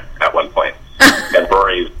Karen at one point. And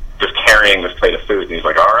Rory's just carrying this plate of food, and he's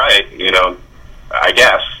like, all right, I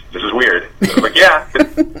guess, this is weird. And I was like, yeah,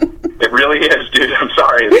 it really is, dude, I'm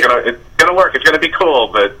sorry, it's gonna work, it's gonna be cool,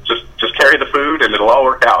 but just carry the food and it'll all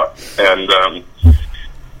work out. And,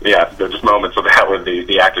 yeah, there's just moments of that where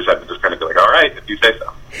the actors have to just kind of be like, all right, if you say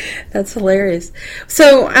so. That's hilarious.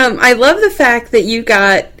 So I love the fact that you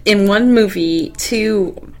got, in one movie,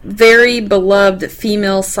 two very beloved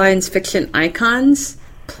female science fiction icons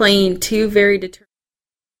playing two very determined...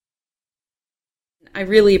 I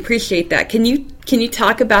really appreciate that. Can you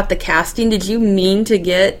talk about the casting? Did you mean to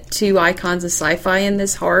get two icons of sci-fi in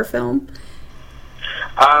this horror film?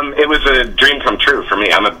 It was a dream come true for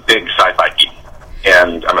me. I'm a big sci-fi geek.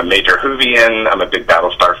 And I'm a major Whovian, I'm a big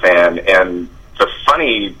Battlestar fan, and the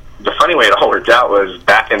funny way it all worked out was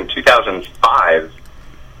back in 2005,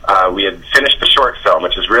 we had finished the short film,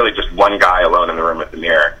 which is really just one guy alone in the room with the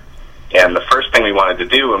mirror. And the first thing we wanted to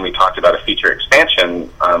do when we talked about a feature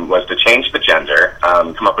expansion was to change the gender,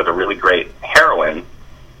 come up with a really great heroine,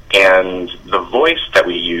 and the voice that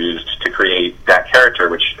we used to create that character,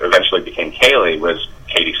 which eventually became Kaylee, was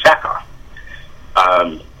Katie Sackhoff.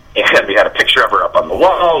 And we had a picture of her up on the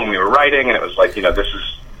wall, and we were writing, and it was like,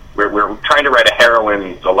 we're trying to write a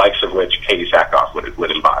heroine the likes of which Katie Sackhoff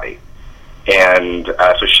would embody. And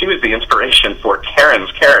so she was the inspiration for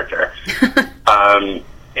Karen's character.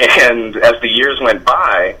 And as the years went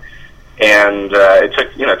by, and it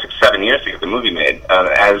took 7 years to get the movie made,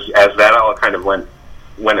 as that all kind of went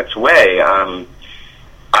its way,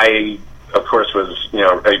 I I, of course, was,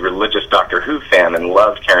 a religious Doctor Who fan and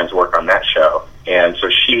loved Karen's work on that show. And so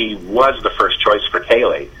she was the first choice for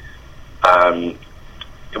Kaylee.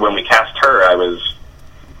 When we cast her, I was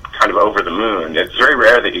kind of over the moon. It's very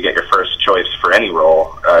rare that you get your first choice for any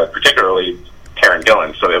role, particularly Karen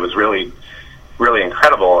Gillan. So it was really, really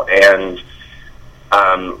incredible. And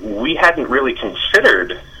we hadn't really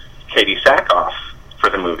considered Katie Sackhoff for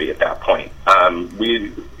the movie at that point.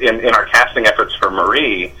 In our casting efforts for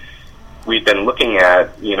Marie, we'd been looking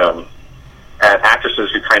at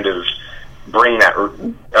actresses who kind of bring that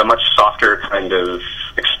a much softer kind of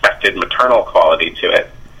expected maternal quality to it.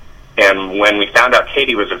 And when we found out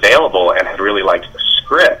Katie was available and had really liked the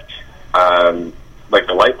script, like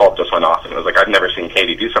the light bulb just went off, and it was like, I've never seen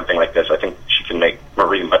Katie do something like this. I think she can make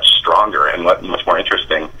Marie much stronger and much more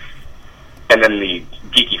interesting. And then the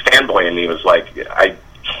geeky fanboy in me was like, I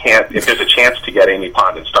can't, if there's a chance to get Amy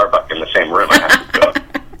Pond and Starbuck in the same room, I have to go.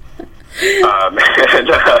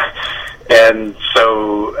 And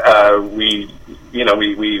so we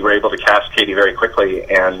were able to cast Katie very quickly,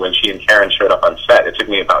 and when she and Karen showed up on set, it took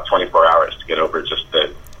me about 24 hours to get over just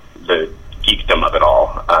the geekdom of it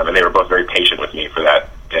all. And they were both very patient with me for that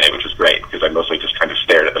day, which was great, because I mostly just kind of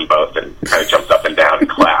stared at them both and kind of jumped up and down and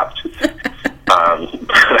clapped.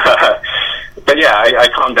 But yeah, I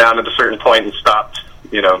calmed down at a certain point and stopped,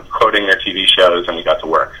 quoting their TV shows, and we got to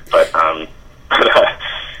work. But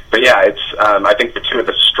yeah, it's I think the two of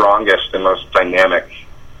the strongest and most dynamic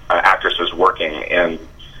actresses working, and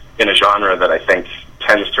in a genre that I think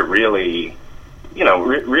tends to really,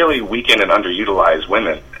 really weaken and underutilize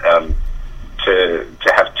women. To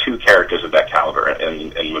have two characters of that caliber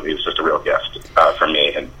in movies is just a real gift for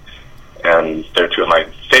me, and they're two of my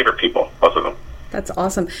favorite people, both of them. That's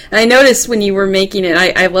awesome. And I noticed when you were making it,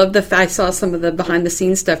 I love the fact, I saw some of the behind the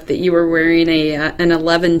scenes stuff that you were wearing an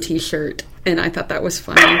 11 t-shirt, and I thought that was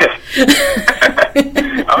funny.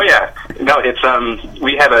 Oh yeah, no, it's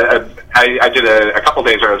we had I did a couple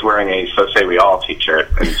days where I was wearing a "So Say We All" t-shirt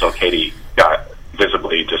until Katie got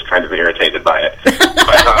visibly just kind of irritated by it. But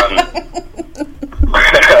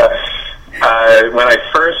when I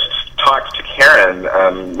first talked to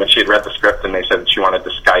Karen, when she had read the script and they said she wanted to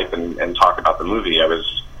Skype and talk about the movie, I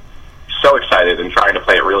was so excited and trying to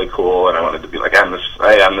play it really cool, and I wanted to be like, I'm this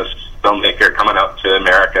filmmaker coming out to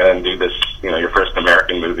America and do this, your first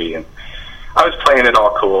American movie. And I was playing it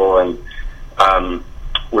all cool, and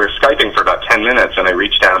we were Skyping for about 10 minutes, and I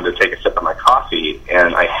reached down to take a sip of my coffee,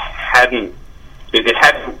 and it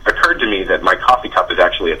hadn't occurred to me that my coffee cup is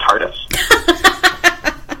actually a TARDIS.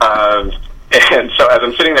 And so as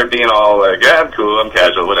I'm sitting there being all like, yeah, I'm cool, I'm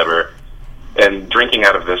casual, whatever, and drinking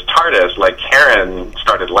out of this TARDIS, like, Karen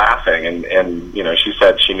started laughing, and she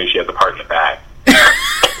said she knew she had the part in the bag.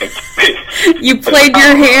 You played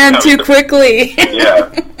your hand too quickly.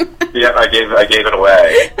 Yeah, I gave it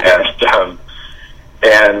away,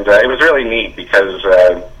 and it was really neat because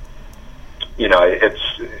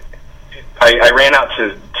I ran out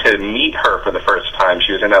to meet her for the first time.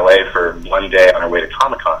 She was in LA for one day on her way to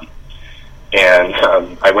Comic-Con, and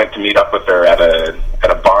I went to meet up with her at a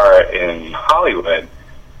bar in Hollywood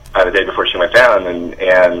the day before she went down,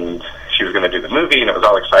 and she was going to do the movie, and it was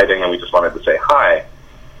all exciting, and we just wanted to say hi.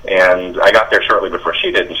 And I got there shortly before she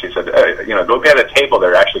did, and she said, go get a table.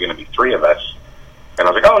 There are actually going to be 3 of us. And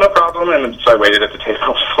I was like, oh, no problem. And so I waited at the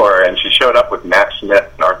table for her, and she showed up with Matt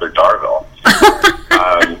Smith and Arthur Darvill.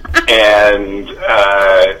 And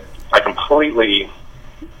I completely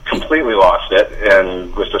lost it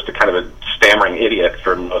and was just a kind of a stammering idiot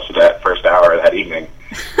for most of that first hour of that evening.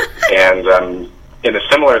 And in a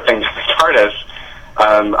similar thing to the TARDIS,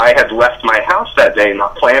 I had left my house that day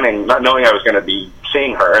not knowing I was going to be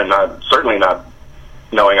seeing her, and certainly not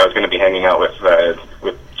knowing I was going to be hanging out with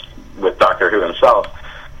Doctor Who himself.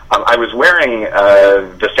 I was wearing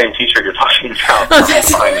the same T-shirt you're talking about from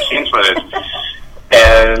behind the scenes footage,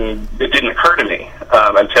 and it didn't occur to me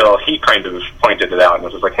until he kind of pointed it out and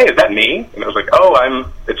was just like, "Hey, is that me?" And I was like, "Oh,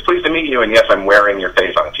 it's pleased to meet you, and yes, I'm wearing your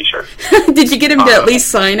face on a T-shirt." Did you get him to at least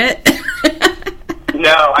sign it?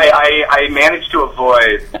 No, I managed to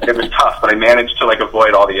avoid. It was tough, but I managed to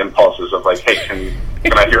avoid all the impulses of hey, can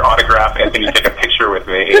I have your autograph, and can you take a picture with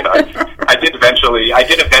me? And I did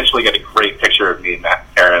eventually get a great picture of me and Matt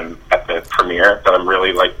and Karen at the premiere. That I'm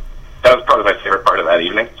really that was probably my favorite part of that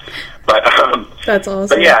evening. But that's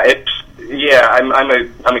awesome. But yeah, I'm a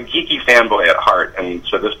geeky fanboy at heart, and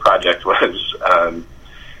so this project was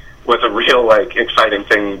a real exciting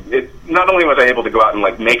thing. Not only was I able to go out and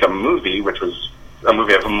make a movie, which was a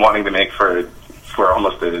movie I've been wanting to make for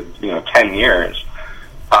almost 10 years.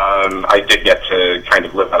 I did get to kind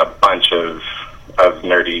of live out a bunch of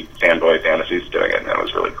nerdy fanboy fantasies doing it, and that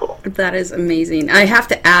was really cool. That is amazing. I have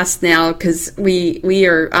to ask now, because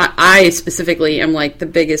I specifically am like the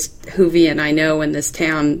biggest Whovian I know in this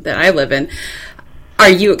town that I live in. Are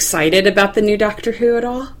you excited about the new Doctor Who at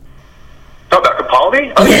all? Oh, about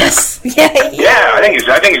Capaldi? Oh, yes. Yeah, I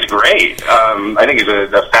think he's great. I think he's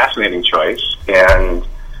a fascinating choice, and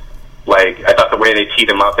like I thought the way they teed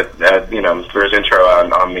him up at for his intro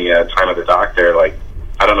on the Time of the Doctor, like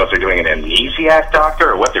I don't know if they're doing an amnesiac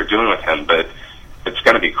doctor or what they're doing with him, but it's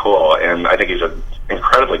going to be cool, and I think he's an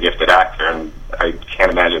incredibly gifted actor, and I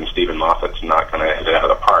can't imagine Stephen Moffat's not going to hit it out of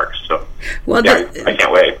the park. So, well, yeah, I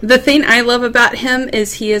can't wait. The thing I love about him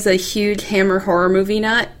is he is a huge Hammer horror movie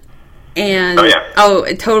nut. And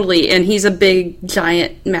totally, and he's a big,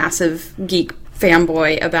 giant, massive geek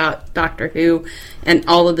fanboy about Doctor Who and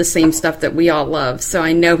all of the same stuff that we all love. So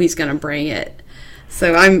I know he's going to bring it.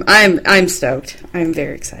 So I'm stoked. I'm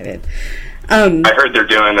very excited. I heard they're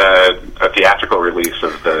doing a theatrical release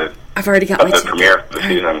of the. I've already got my ticket. Premiere of the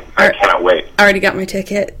season. I cannot wait. I already got my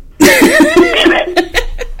ticket. Damn it!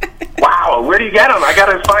 Wow, where do you get them? I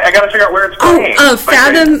gotta figure out where it's playing.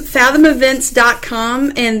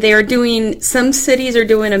 Fathomevents.com, and they're doing. Some cities are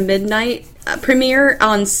doing a midnight premiere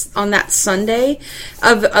on that Sunday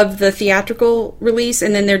of the theatrical release,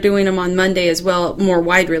 and then they're doing them on Monday as well, more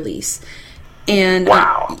wide release. And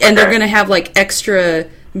and they're going to have like extra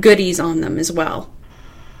goodies on them as well,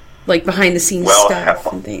 like behind the scenes stuff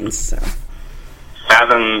and things. So.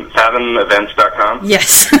 Fathomevents.com?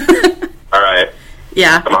 Yes. All right.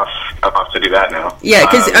 Yeah. I'm off to do that now. Yeah,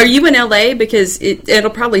 because are you in LA? Because it'll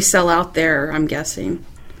probably sell out there, I'm guessing.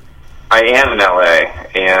 I am in LA,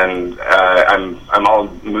 and I'm all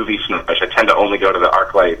movie snobbish. I tend to only go to the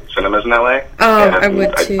ArcLight cinemas in LA. Oh, I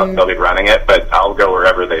would too. They'll be running it, but I'll go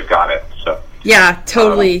wherever they've got it. So. Yeah,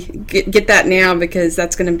 totally. Get that now, because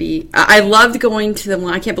that's going to be. I loved going to the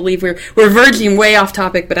one. I can't believe we're verging way off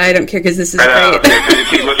topic, but I don't care because this is great.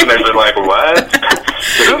 The listeners are like, what?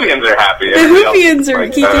 The Whovians are happy. The Whovians are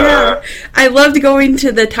geeking out. I loved going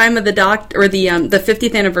to the Time of the Doctor, or the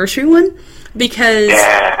 50th anniversary one, because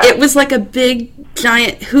it was like a big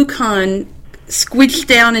giant WhoCon squished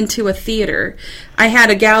down into a theater. I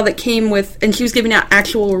had a gal that came with, and she was giving out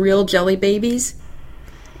actual real jelly babies.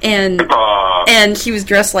 And she was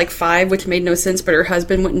dressed like 5, which made no sense, but her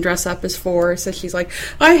husband wouldn't dress up as 4, so she's like,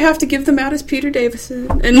 I have to give them out as Peter Davison.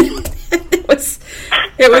 And it was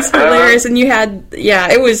hilarious, and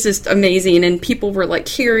it was just amazing, and people were like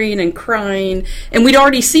cheering and crying, and we'd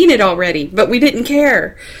already seen it already, but we didn't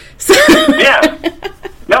care. So yeah.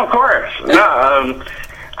 No, of course. No,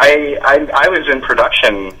 I was in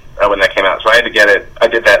production when that came out, so I had to get it. I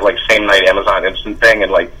did that like same night Amazon Instant thing,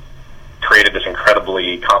 and like created this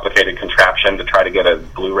incredibly complicated contraption to try to get a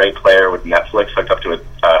Blu-ray player with Netflix hooked up to a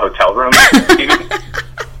hotel room TV.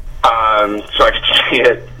 So I could see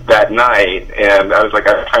it that night, and I was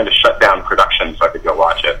trying to shut down production so I could go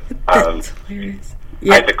watch it. That's hilarious.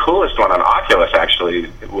 Yeah. The coolest one on Oculus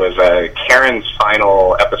actually was Karen's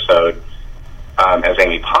final episode as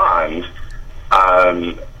Amy Pond.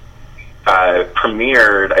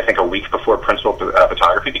 Premiered, I think, a week before principal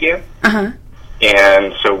photography began. Uh-huh.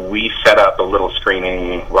 And so we set up a little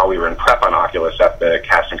screening while we were in prep on Oculus at the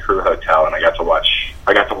cast and crew hotel, and I got to watch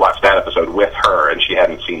that episode with her, and she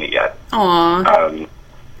hadn't seen it yet. Aww.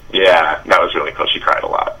 Yeah, that was really cool. She cried a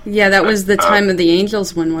lot. Yeah, that was the Time of the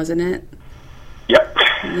Angels one, wasn't it? Yep.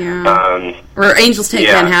 Yeah. Or Angels Take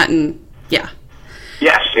Manhattan. Yeah.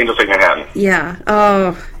 Yes, Angels Take Manhattan. Yeah.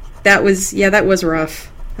 Oh, that was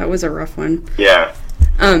rough. That was a rough one. Yeah.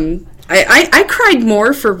 I cried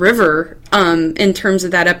more for River in terms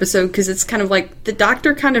of that episode, because it's kind of like the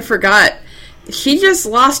Doctor kind of forgot she just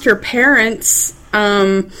lost her parents.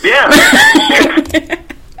 Yeah.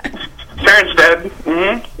 Parents dead.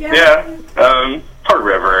 Mm-hmm. Yeah. Poor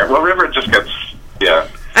River. Well, River just gets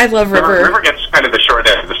I love River. River gets kind of the short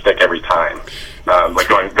end of the stick every time. Like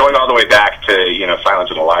going all the way back to Silence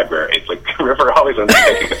in the Library. It's like River always ends up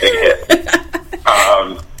taking the big hit.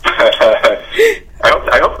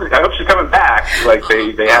 I hope she's coming back. Like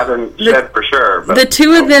they haven't said for sure. But the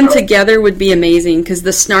two of them together would be amazing, because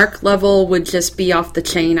the snark level would just be off the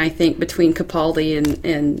chain. I think between Capaldi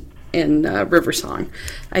and River Song,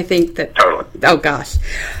 I think that. Totally. Oh gosh.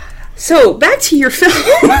 So back to your film.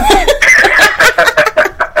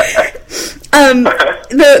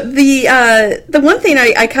 The one thing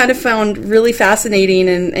I kind of found really fascinating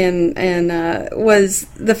and was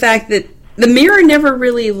the fact that the Mirror never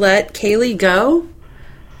really let Kaylee go.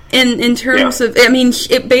 In terms of, I mean,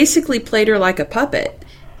 it basically played her like a puppet,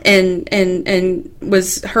 and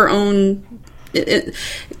was her own.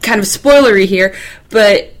 Kind of spoilery here,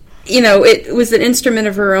 but it was an instrument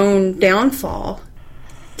of her own downfall.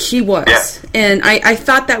 She was. Yeah. And I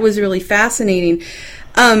thought that was really fascinating.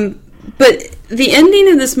 But the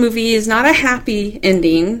ending of this movie is not a happy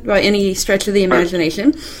ending by any stretch of the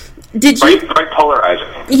imagination. Did you... Quite polarizing.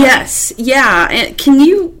 Yes, yeah. And can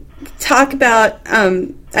you talk about...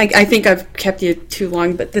 I think I've kept you too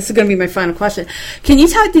long, but this is going to be my final question. Can you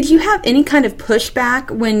talk... Did you have any kind of pushback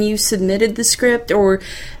when you submitted the script, or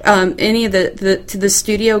any of to the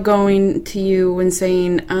studio going to you and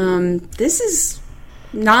saying, this is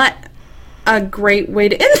not a great way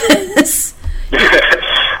to end this? There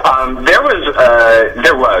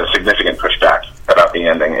was significant pushback about the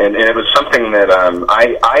ending, and it was something that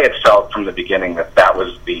I had felt from the beginning that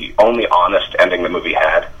was the only honest ending the movie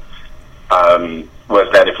had. Was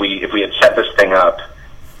that if we had set this thing up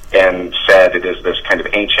and said it is this kind of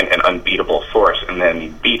ancient and unbeatable force, and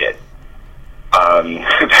then beat it,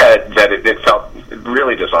 that it felt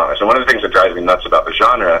really dishonest. And one of the things that drives me nuts about the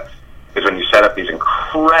genre is when you set up these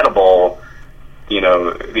incredible,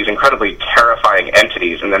 these incredibly terrifying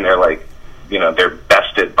entities, and then they're like, they're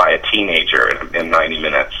bested by a teenager in 90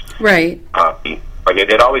 minutes. Right.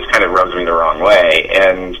 It always kind of rubs me the wrong way.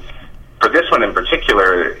 And for this one in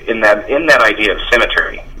particular, in that idea of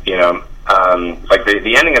symmetry,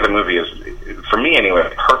 the ending of the movie is, for me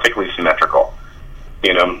anyway, perfectly symmetrical.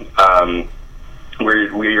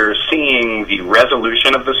 We're seeing the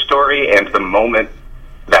resolution of the story and the moment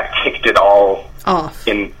that kicked it all off.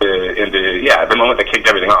 The moment that kicked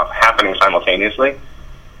everything off happening simultaneously.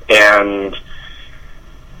 And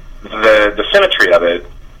the symmetry of it,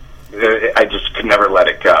 I just could never let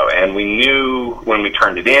it go. And we knew when we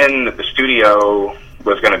turned it in that the studio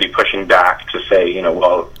was going to be pushing back to say,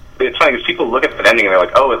 well, it's funny because people look at that ending and they're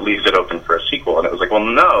like, oh, it leaves it open for a sequel. And it was like, well,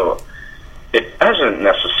 no, it doesn't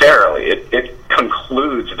necessarily. It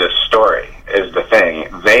concludes this story, is the thing.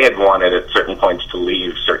 They had wanted at certain points to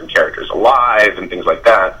leave certain characters alive and things like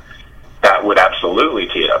that. That would absolutely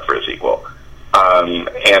tee it up for a sequel.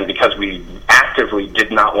 And because we actively did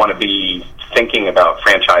not want to be thinking about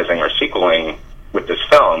franchising or sequeling with this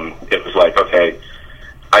film, it was like, okay,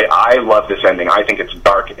 I love this ending. I think it's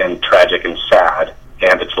dark and tragic and sad.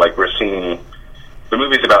 And it's like the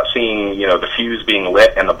movie's about seeing, the fuse being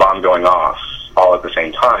lit and the bomb going off all at the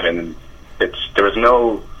same time. And there was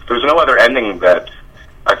no other ending that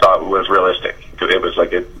I thought was realistic. It was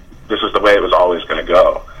like this was the way it was always going to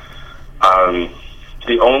go.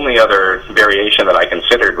 The only other variation that I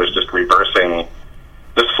considered was just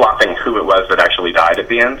just swapping who it was that actually died at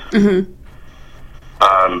the end. Mm-hmm.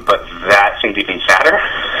 But that seemed even sadder.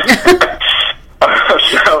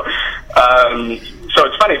 So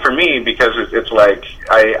it's funny for me because it's like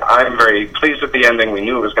I'm very pleased with the ending. We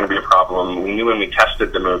knew it was going to be a problem. We knew when we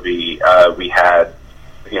tested the movie, we had,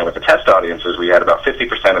 with the test audiences, we had about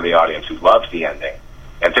 50% of the audience who loved the ending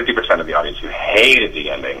and 50% of the audience who hated the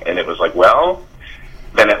ending. And it was like, well,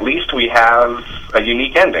 then at least we have a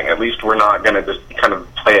unique ending. At least we're not going to just kind of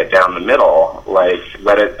play it down the middle.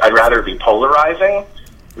 I'd rather be polarizing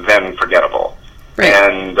than forgettable. Right.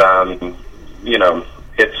 And,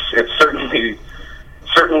 it's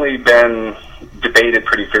certainly been debated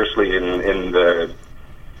pretty fiercely in the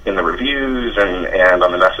reviews and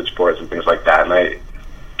on the message boards and things like that. And I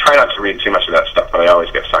try not to read too much of that stuff, but I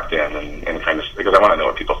always get sucked in and kind of, because I want to know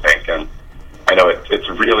what people think. And I know it's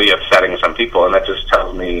really upsetting some people, and that just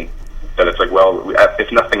tells me that it's like, well,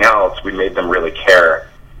 if nothing else, we made them really care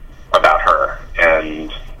about her,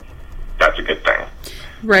 and that's a good thing.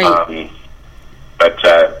 Right.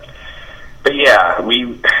 But yeah,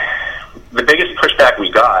 the biggest pushback we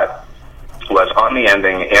got was on the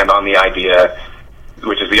ending and on the idea,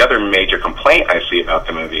 which is the other major complaint I see about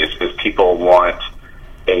the movie, is people want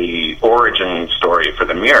a origin story for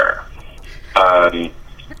the mirror.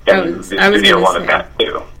 And the studio wanted that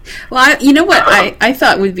too. Well, you know what I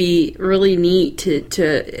thought would be really neat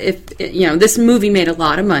to if this movie made a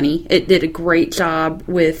lot of money. It did a great job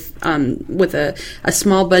with a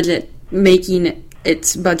small budget making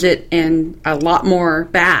its budget and a lot more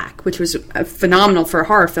back, which was phenomenal for a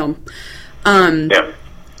horror film. Yeah.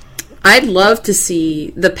 I'd love to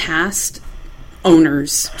see the past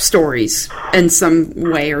owners' stories in some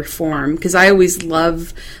way or form, because I always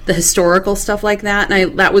love the historical stuff like that,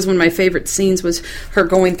 and that was one of my favorite scenes, was her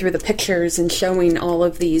going through the pictures and showing all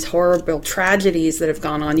of these horrible tragedies that have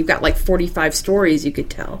gone on. You've got like 45 stories you could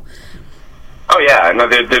tell. Oh yeah, no,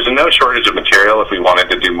 there's no shortage of material if we wanted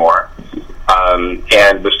to do more,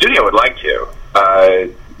 and the studio would like to.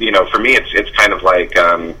 For me, it's kind of like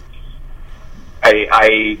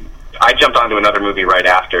I jumped onto another movie right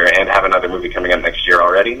after, and have another movie coming up next year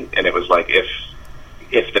already. And it was like,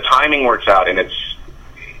 if the timing works out, and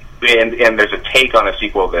there's a take on a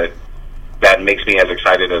sequel that that makes me as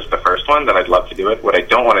excited as the first one, then I'd love to do it. What I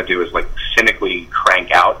don't want to do is like cynically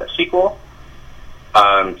crank out a sequel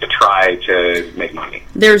to try to make money.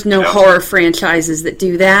 There's no horror franchises that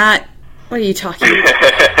do that. What are you talking about?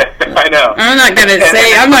 I know.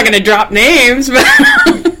 I'm not going to drop names, but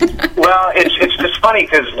well, it's just funny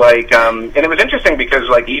because like, and it was interesting because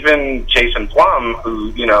like even Jason Blum,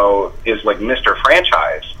 who is like Mr.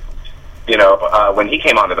 Franchise, when he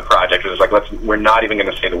came onto the project, it was like we're not even going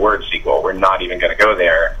to say the word sequel. We're not even going to go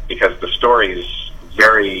there because the story's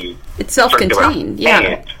very it's self-contained.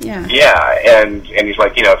 Yeah. And he's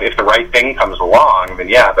like, if the right thing comes along, then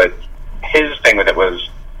yeah. But his thing with it was,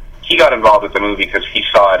 he got involved with the movie because he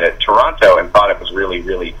saw it at Toronto and thought it was really,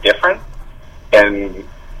 really different, and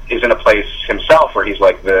is in a place himself where he's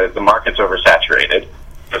like, the market's oversaturated.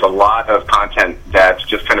 There's a lot of content that's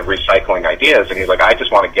just kind of recycling ideas, and he's like, I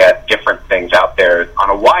just want to get different things out there on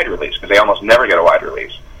a wide release, because they almost never get a wide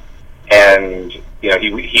release. And,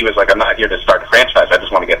 he was like, I'm not here to start a franchise, I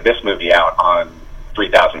just want to get this movie out on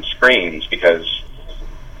 3,000 screens, because,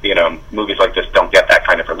 movies like this don't get that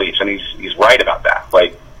kind of release. And he's right about that.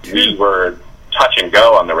 Like, we were touch and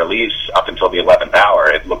go on the release up until the 11th hour.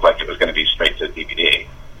 It looked like it was going to be straight to DVD.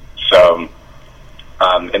 So,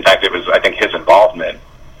 in fact, it was, I think, his involvement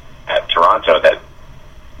at Toronto that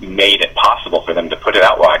made it possible for them to put it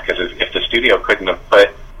out wide, because if the studio couldn't have put,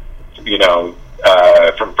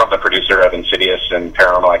 from the producer of Insidious and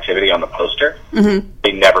Paranormal Activity on the poster,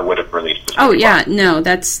 they never would have released this movie. No,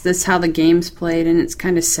 that's how the game's played, and it's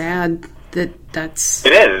kind of sad that's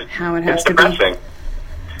it is how it has it's to depressing. be.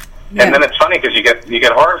 Yeah. And then it's funny because you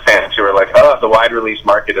get horror fans who are like, oh, the wide release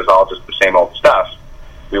market is all just the same old stuff.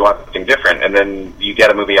 We want something different. And then you get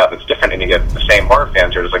a movie out that's different, and you get the same horror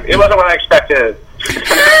fans who are just like, it wasn't what I expected.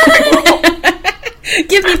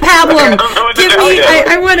 Give me Pablum.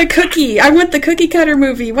 I want a cookie. I want the cookie cutter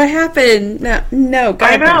movie. What happened? No. God,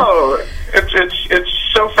 I know.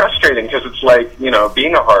 It's so frustrating because it's like,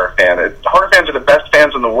 being a horror fan. Horror fans are the best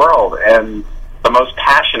fans in the world and the most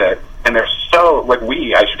passionate. And they're so, like,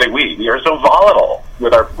 we are so volatile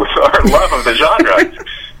with our love of the genre.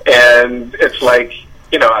 And it's like,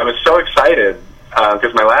 I was so excited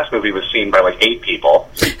because my last movie was seen by like 8 people,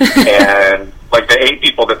 and like the 8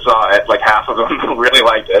 people that saw it, like half of them really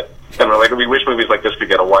liked it, and we're like, we wish movies like this could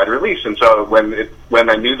get a wide release. And so when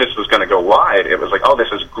I knew this was going to go wide, it was like, oh,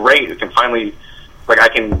 this is great. It can finally, like, I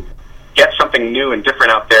can get something new and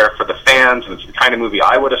different out there for the fans, and it's the kind of movie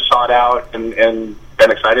I would have sought out and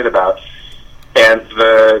been excited about. And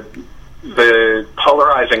the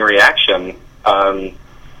polarizing reaction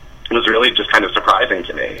was really just kind of surprising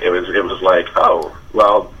to me. It was like, oh,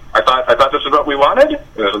 well, I thought this is what we wanted. And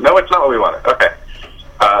it was like, no, it's not what we wanted. Okay.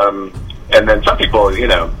 And then some people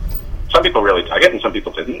really dug it, and some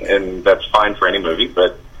people didn't, and that's fine for any movie.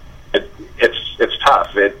 But it's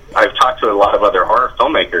tough. I've talked to a lot of other horror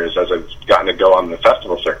filmmakers as I've gotten to go on the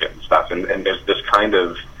festival circuit and stuff, and there's this kind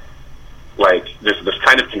of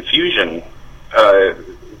confusion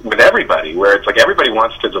with everybody, where it's like everybody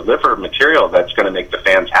wants to deliver material that's going to make the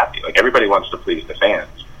fans happy. Like, everybody wants to please the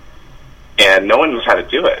fans, and no one knows how to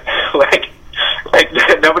do it. like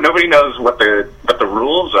nobody knows what the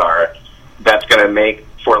rules are that's going to make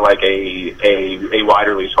for like a wide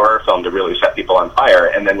release horror film to really set people on fire.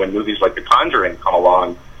 And then when movies like The Conjuring come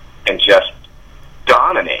along and just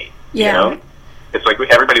dominate, it's like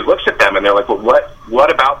everybody looks at them and they're like, well,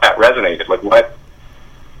 what about that resonated? Like, what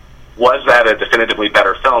was that a definitively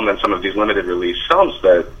better film than some of these limited release films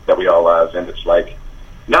that we all love? And it's like,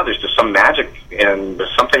 no, there's just some magic, and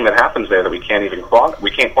there's something that happens there that we can't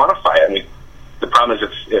quantify it. And the problem is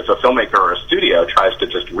if a filmmaker or a studio tries to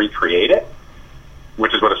just recreate it,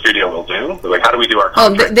 which is what a studio will do. They're like, how do we do our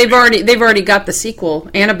contract? They've already got the sequel.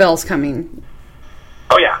 Annabelle's coming.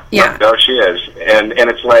 Oh yeah. No, she is, and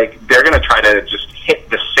it's like they're going to try to just hit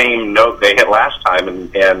the same note they hit last time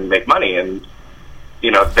and make money, and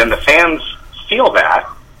then the fans feel that,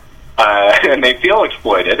 and they feel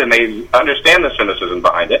exploited, and they understand the cynicism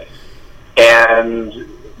behind it, and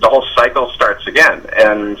the whole cycle starts again.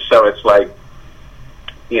 And so it's like,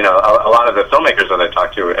 a lot of the filmmakers that I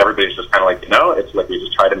talk to, everybody's just kind of like, it's like we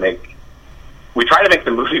try to make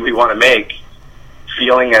the movie we want to make,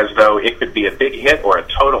 feeling as though it could be a big hit or a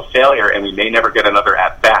total failure, and we may never get another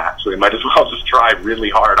at bat. So we might as well just try really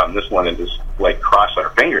hard on this one and just like cross our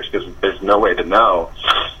fingers, because there's no way to know,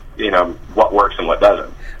 what works and what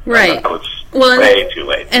doesn't. Right. So it's way too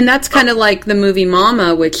late. And that's kind of like the movie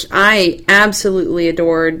Mama, which I absolutely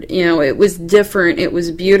adored. It was different, it was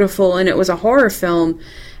beautiful, and it was a horror film,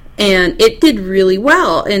 and it did really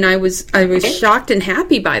well. And I was shocked and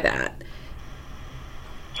happy by that.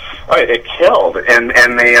 Oh, it killed, and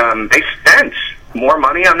they spent more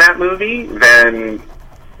money on that movie than,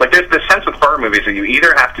 like, there's this sense with horror movies that you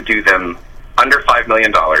either have to do them under $5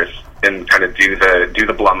 million and kind of do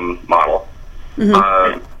the Blum model,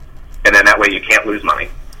 and then that way you can't lose money,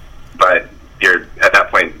 but you're at that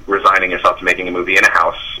point resigning yourself to making a movie in a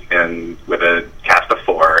house and with a cast of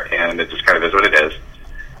 4, and it just kind of is what it is.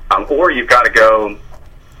 Or you've got to go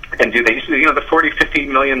and do the $40-50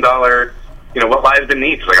 million, What Lies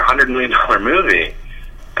Beneath, like $100 million movie,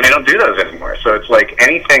 and they don't do those anymore. So it's like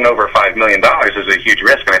anything over $5 million is a huge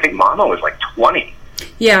risk, and I think Mama was like 20.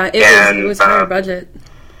 Yeah, it was higher budget.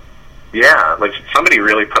 Yeah, like somebody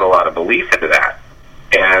really put a lot of belief into that.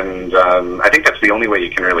 And I think that's the only way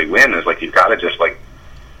you can really win is like you've got to just like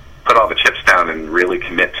put all the chips down and really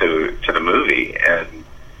commit to the movie. And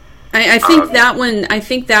I think that one. I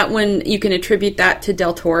think that one you can attribute that to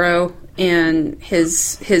Del Toro and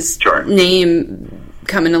his sure. name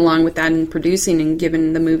coming along with that and producing and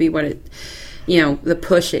giving the movie what it, the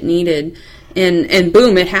push it needed, and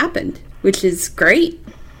boom, it happened, which is great.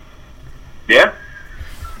 Yeah,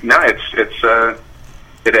 no, it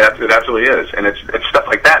absolutely is, and it's stuff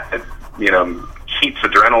like that keeps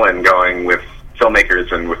adrenaline going with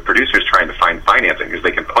filmmakers and with producers trying to find financing, because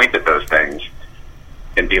they can point at those things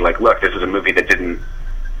and be like, look, this is a movie that didn't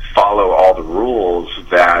follow all the rules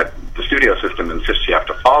that the studio system insists you have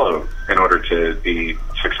to follow in order to be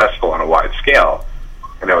successful on a wide scale.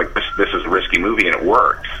 And they're like, this is a risky movie, and it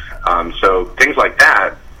worked. So things like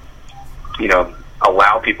that,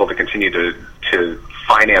 allow people to continue to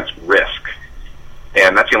finance risk.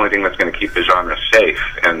 And that's the only thing that's going to keep the genre safe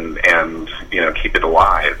and keep it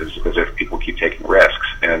alive is if people keep taking risks.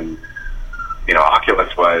 And,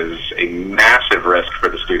 Oculus was a massive risk for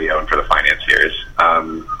the studio and for the financiers,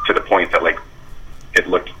 to the point that, like, it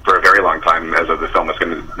looked for a very long time as though the film was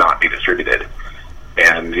going to not be distributed.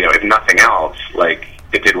 And, if nothing else, like,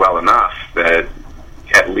 it did well enough that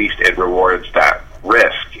at least it rewards that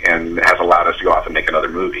risk and has allowed us to go off and make another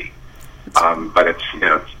movie. But it's,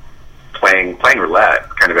 playing roulette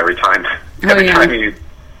kind of every time. Every time you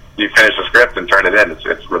finish the script and turn it in,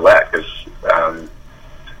 it's roulette, because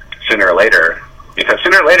sooner or later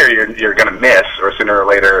you're going to miss, or sooner or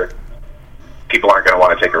later people aren't going to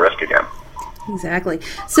want to take a risk again. Exactly.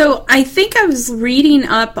 So I think I was reading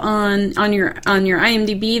up on your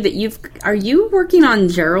IMDb that are you working on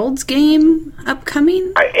Gerald's Game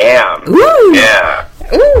upcoming? I am. Ooh. Yeah.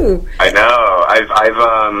 Ooh. I know.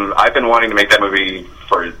 I've been wanting to make that movie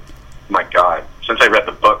for, my God, since I read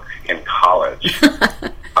the book in college.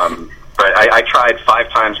 But I tried 5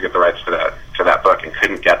 times to get the rights to that book and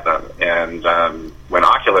couldn't get them. And when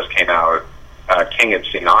Oculus came out, King had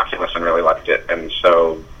seen Oculus and really liked it, and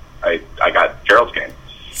so I got Gerald's Game.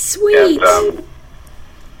 Sweet. And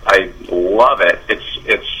I love it.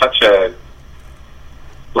 It's such a,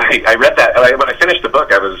 like, I read that when I finished the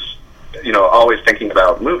book. I was always thinking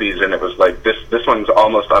about movies, and it was like this one's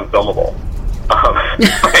almost unfilmable.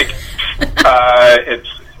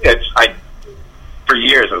 For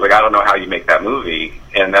years I was like, I don't know how you make that movie,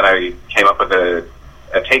 and then I came up with a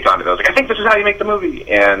take on it. I was like, I think this is how you make the movie.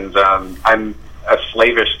 And I'm a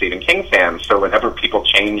slavish Stephen King fan, so whenever people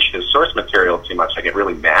change his source material too much, I get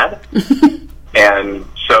really mad. And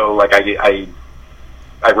so, like, I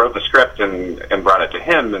wrote the script and brought it to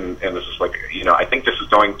him, and this is like, I think this is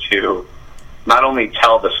going to not only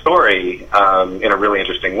tell the story in a really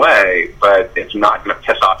interesting way, but it's not going to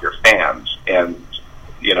piss off your fans. And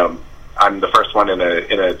I'm the first one in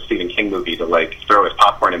a Stephen King movie to, like, throw his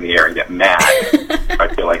popcorn in the air and get mad. I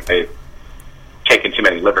feel like they've taken too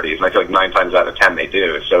many liberties, and I feel like 9 times out of 10 they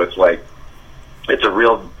do. So it's like it's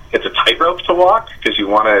a tightrope to walk, because you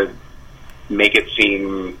want to make it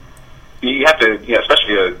seem, you have to,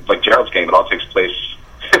 especially like Gerald's Game, it all takes place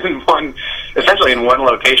essentially in one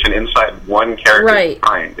location inside one character's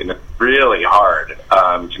mind, and it's really hard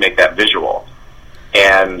to make that visual.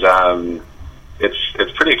 And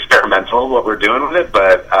it's pretty experimental what we're doing with it,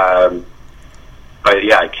 but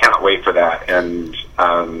yeah, I cannot wait for that. And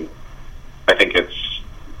I think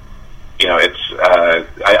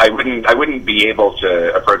I wouldn't be able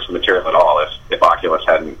to approach the material at all if Oculus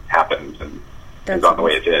hadn't happened and gone the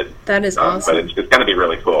way it did. That is awesome. But it's going to be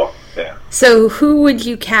really cool. Yeah. So who would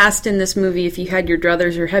you cast in this movie if you had your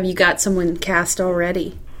druthers, or have you got someone cast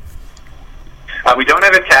already? We don't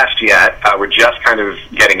have it cast yet. We're just kind of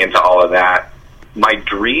getting into all of that. My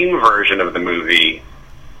dream version of the movie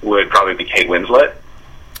would probably be Kate Winslet.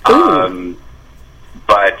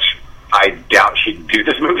 But I doubt she'd do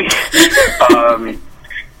this movie.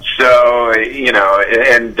 So,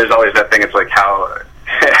 and there's always that thing, it's like how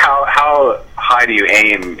high do you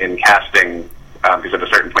aim in casting because at a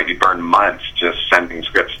certain point you burn months just sending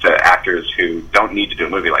scripts to actors who don't need to do a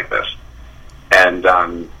movie like this. And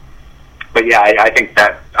but yeah, I think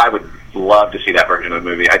that I would love to see that version of the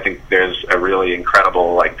movie. I think there's a really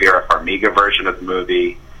incredible like Vera Farmiga version of the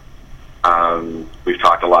movie. We've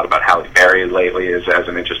talked a lot about Halle Berry lately as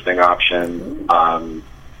an interesting option.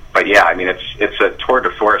 But yeah, I mean, it's a tour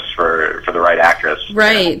de force for the right actress.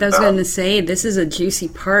 Right. And, I was going to say, this is a juicy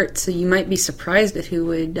part, so you might be surprised at who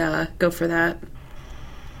would go for that.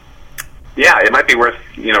 Yeah, it might be worth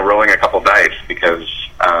rolling a couple dice, because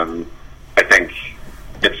I think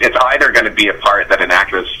it's either going to be a part that an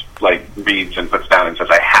actress like reads and puts down and says,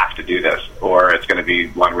 I have to do this, or it's going to be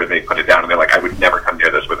one where they put it down and they're like, I would never come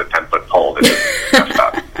near this with a 10-foot pole. This is messed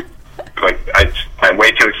up. Like, I'm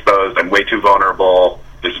way too exposed. I'm way too vulnerable.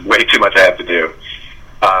 There's way too much I have to do.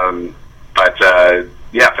 But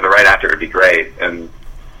yeah, for the right actor, it would be great. And,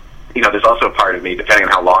 there's also a part of me, depending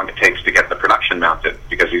on how long it takes to get the production mounted,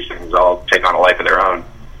 because these things all take on a life of their own.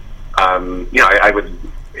 I would,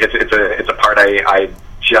 it's a part I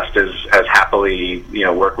just as happily,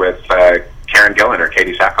 work with Karen Gillan or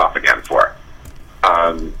Katie Sackhoff again for.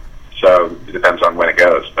 So it depends on when it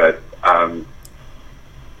goes. But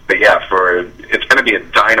yeah, it's going to be a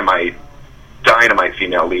dynamite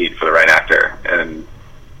female lead for the right actor, and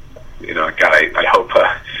God, I hope,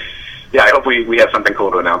 I hope we have something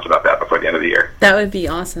cool to announce about that before the end of the year. That would be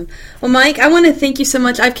awesome. Well, Mike, I want to thank you so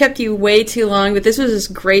much. I've kept you way too long, but this was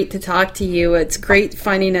just great to talk to you. It's great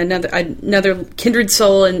finding another kindred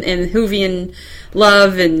soul and Whovian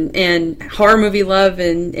love and horror movie love,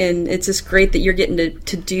 and it's just great that you're getting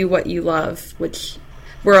to do what you love, which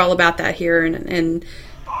we're all about that here, and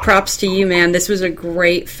props to you, man. This was a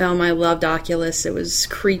great film. I loved Oculus. It was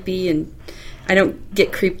creepy, and I don't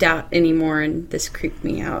get creeped out anymore, and this creeped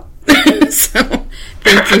me out. So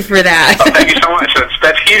thank you for that. Oh, thank you so much.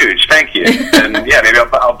 That's huge. Thank you. And yeah, maybe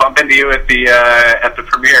I'll bump into you at the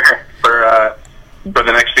premiere for the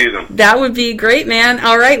next season. That would be great, man.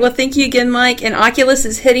 All right. Well, thank you again, Mike. And Oculus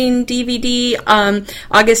is hitting DVD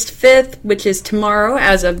August 5th, which is tomorrow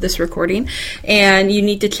as of this recording. And you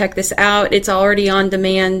need to check this out. It's already on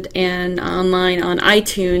demand and online on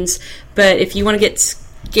iTunes. But if you want to get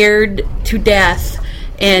scared to death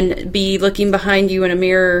and be looking behind you in a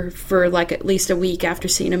mirror for like at least a week after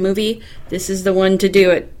seeing a movie, this is the one to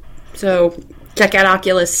do it. So check out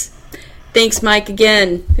Oculus. Thanks, Mike,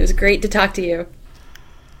 again. It was great to talk to you.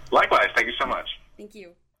 Likewise. Thank you so much. Thank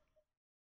you.